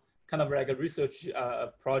for kind of like a research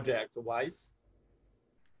project wise?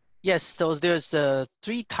 Yes, so there's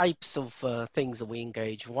three types of things we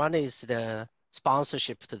engage. One is the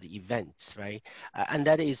sponsorship to the events, right? And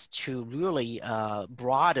that is to really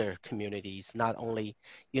broader communities, not only,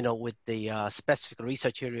 you know, with the specific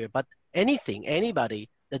research area, but anybody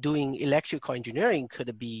that doing electrical engineering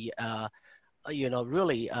could be you know,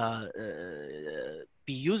 really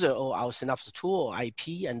be user of our Synopsys tool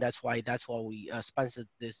IP, and that's why we sponsored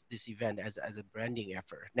this event as a branding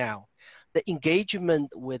effort. Now, the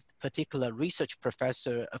engagement with particular research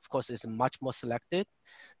professor, of course, is much more selected.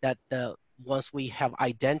 That once we have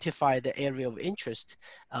identified the area of interest,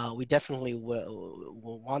 we definitely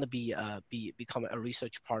will want to become a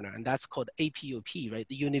research partner, and that's called APOP, right?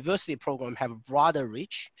 The university program have broader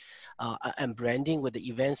reach and branding with the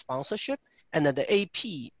event sponsorship. And then the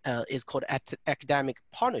AP is called academic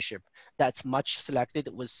partnership. That's much selected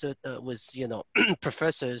with you know,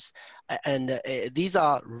 professors, and these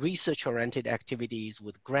are research-oriented activities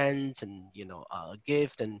with grants and, you know,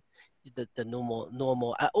 gift and the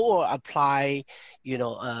normal or apply, you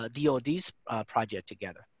know, DoD's project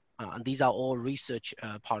together. And these are all research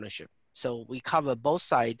partnership. So we cover both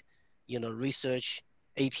sides, you know, research,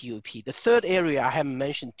 APOP. The third area I haven't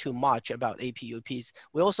mentioned too much about APOPs,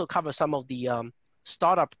 we also cover some of the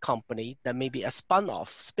startup company that may be a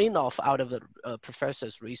spin-off out of the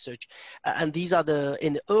professor's research. And these are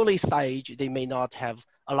in the early stage, they may not have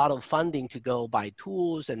a lot of funding to go buy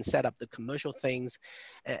tools and set up the commercial things.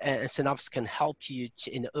 And Synopsys can help you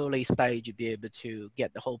in the early stage be able to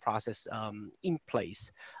get the whole process in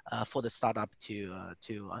place for the startup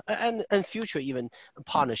and future even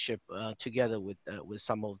partnership together with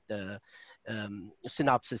some of the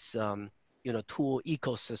Synopsys you know, tool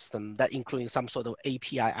ecosystem that including some sort of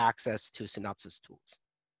API access to Synopsys tools.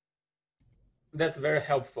 That's very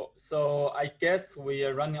helpful. So I guess we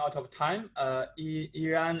are running out of time.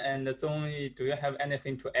 Iran and Zhongyi, do you have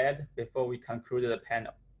anything to add before we conclude the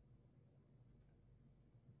panel?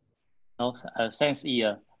 No, thanks,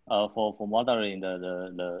 Ian, for moderating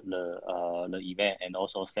the event, and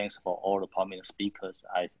also thanks for all the prominent speakers.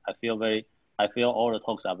 I feel all the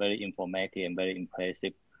talks are very informative and very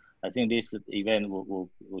impressive. I think this event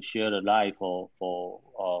will share the light for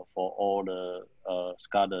all the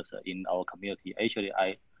scholars in our community. Actually,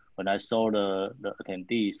 when I saw the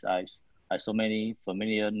attendees, I saw many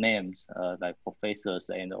familiar names like professors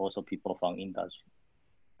and also people from industry.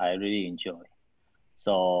 I really enjoy.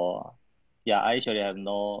 So yeah, I actually have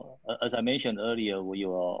no. As I mentioned earlier, we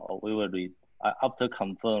will read after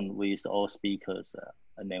confirm with all speakers,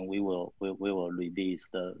 and then we will release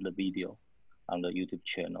the video on the YouTube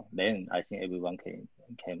channel. Then I think everyone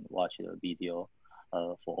can watch the video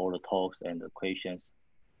for all the talks and the questions.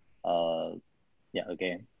 Yeah,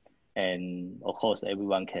 again, and of course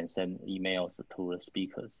everyone can send emails to the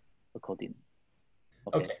speakers accordingly.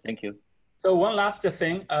 Okay. Thank you. So one last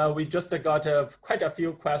thing, we just got quite a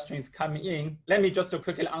few questions coming in. Let me just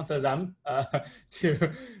quickly answer them to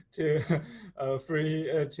kind of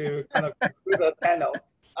conclude the panel.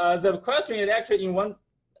 The question is actually in one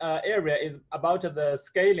area is about the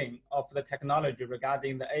scaling of the technology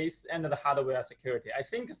regarding the ACE and the hardware security. I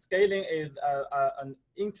think scaling is an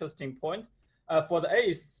interesting point. For the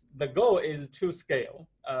ACE, the goal is to scale.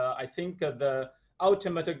 I think the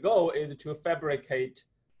ultimate goal is to fabricate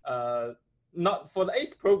not for the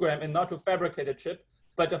ACE program and not to fabricate a chip,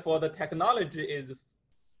 but for the technology is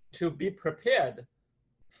to be prepared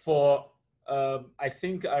for, I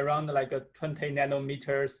think around like a 20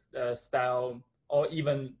 nanometers style or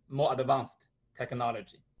even more advanced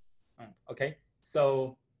technology. Okay,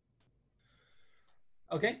 so,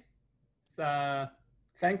 okay,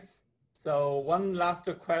 thanks. So one last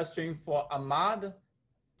question for Ahmad.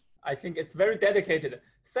 I think it's very dedicated.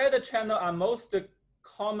 Side channel are most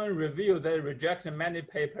common review that reject many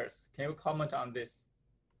papers. Can you comment on this?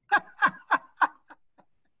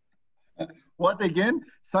 What again?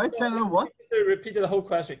 Side channel what? Repeat the whole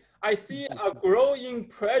question. I see a growing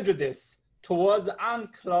prejudice towards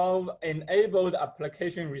enclave-enabled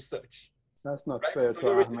application research. That's not right? fair So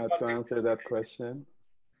to Ahmed to answer that question.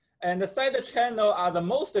 And the side channel are the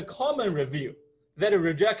most common review that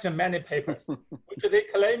reject many papers, which they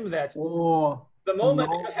claim that the moment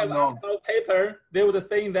you have a paper, they would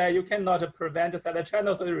say that you cannot prevent side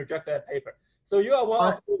channel, so they reject that paper. So you are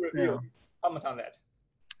one of the review. Yeah. Comment on that.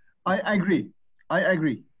 I agree. I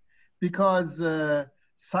agree. Because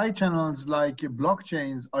side channels like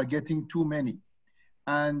blockchains are getting too many.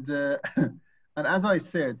 And, and as I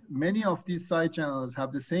said, many of these side channels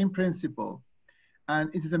have the same principle. And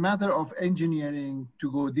it is a matter of engineering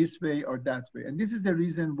to go this way or that way. And this is the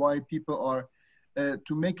reason why people are,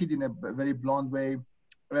 to make it in a very blunt way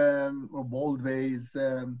or bold ways,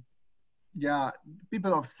 yeah,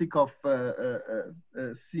 people are sick of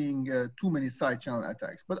seeing too many side channel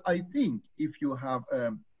attacks. But I think if you have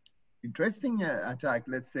interesting attack,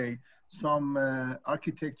 let's say some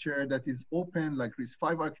architecture that is open, like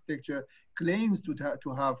RISC-V architecture, claims to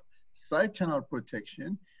have side channel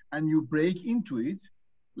protection, and you break into it,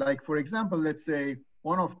 like for example, let's say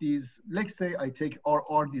one of these, let's say I take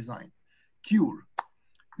RR design, Cure.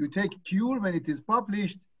 You take Cure when it is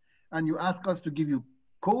published, and you ask us to give you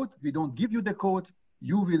code. We don't give you the code.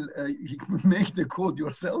 You will make the code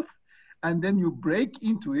yourself, and then you break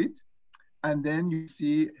into it, and then you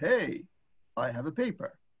see, hey, I have a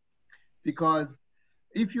paper. Because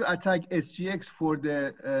if you attack SGX for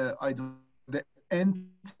the the end,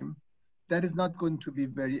 that is not going to be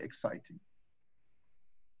very exciting.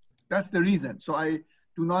 That's the reason. So I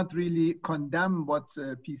do not really condemn what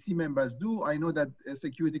PC members do. I know that the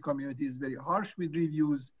security community is very harsh with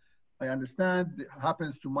reviews. I understand, it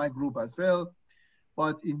happens to my group as well.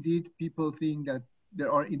 But indeed, people think that there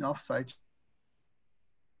are enough sites.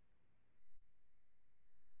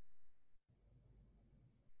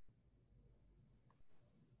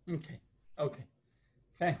 Okay, okay,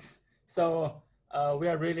 thanks. So we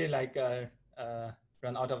are really like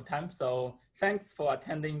run out of time. So thanks for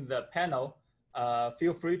attending the panel.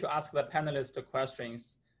 Feel free to ask the panelists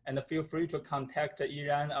questions, and feel free to contact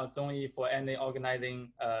Iran or Zongyi for any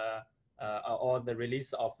organizing or the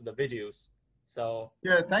release of the videos. So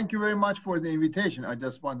yeah, thank you very much for the invitation. I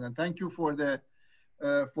just want to thank you for the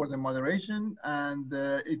moderation, and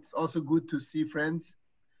it's also good to see friends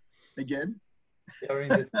again during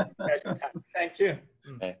this time. Thank you.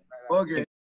 Okay.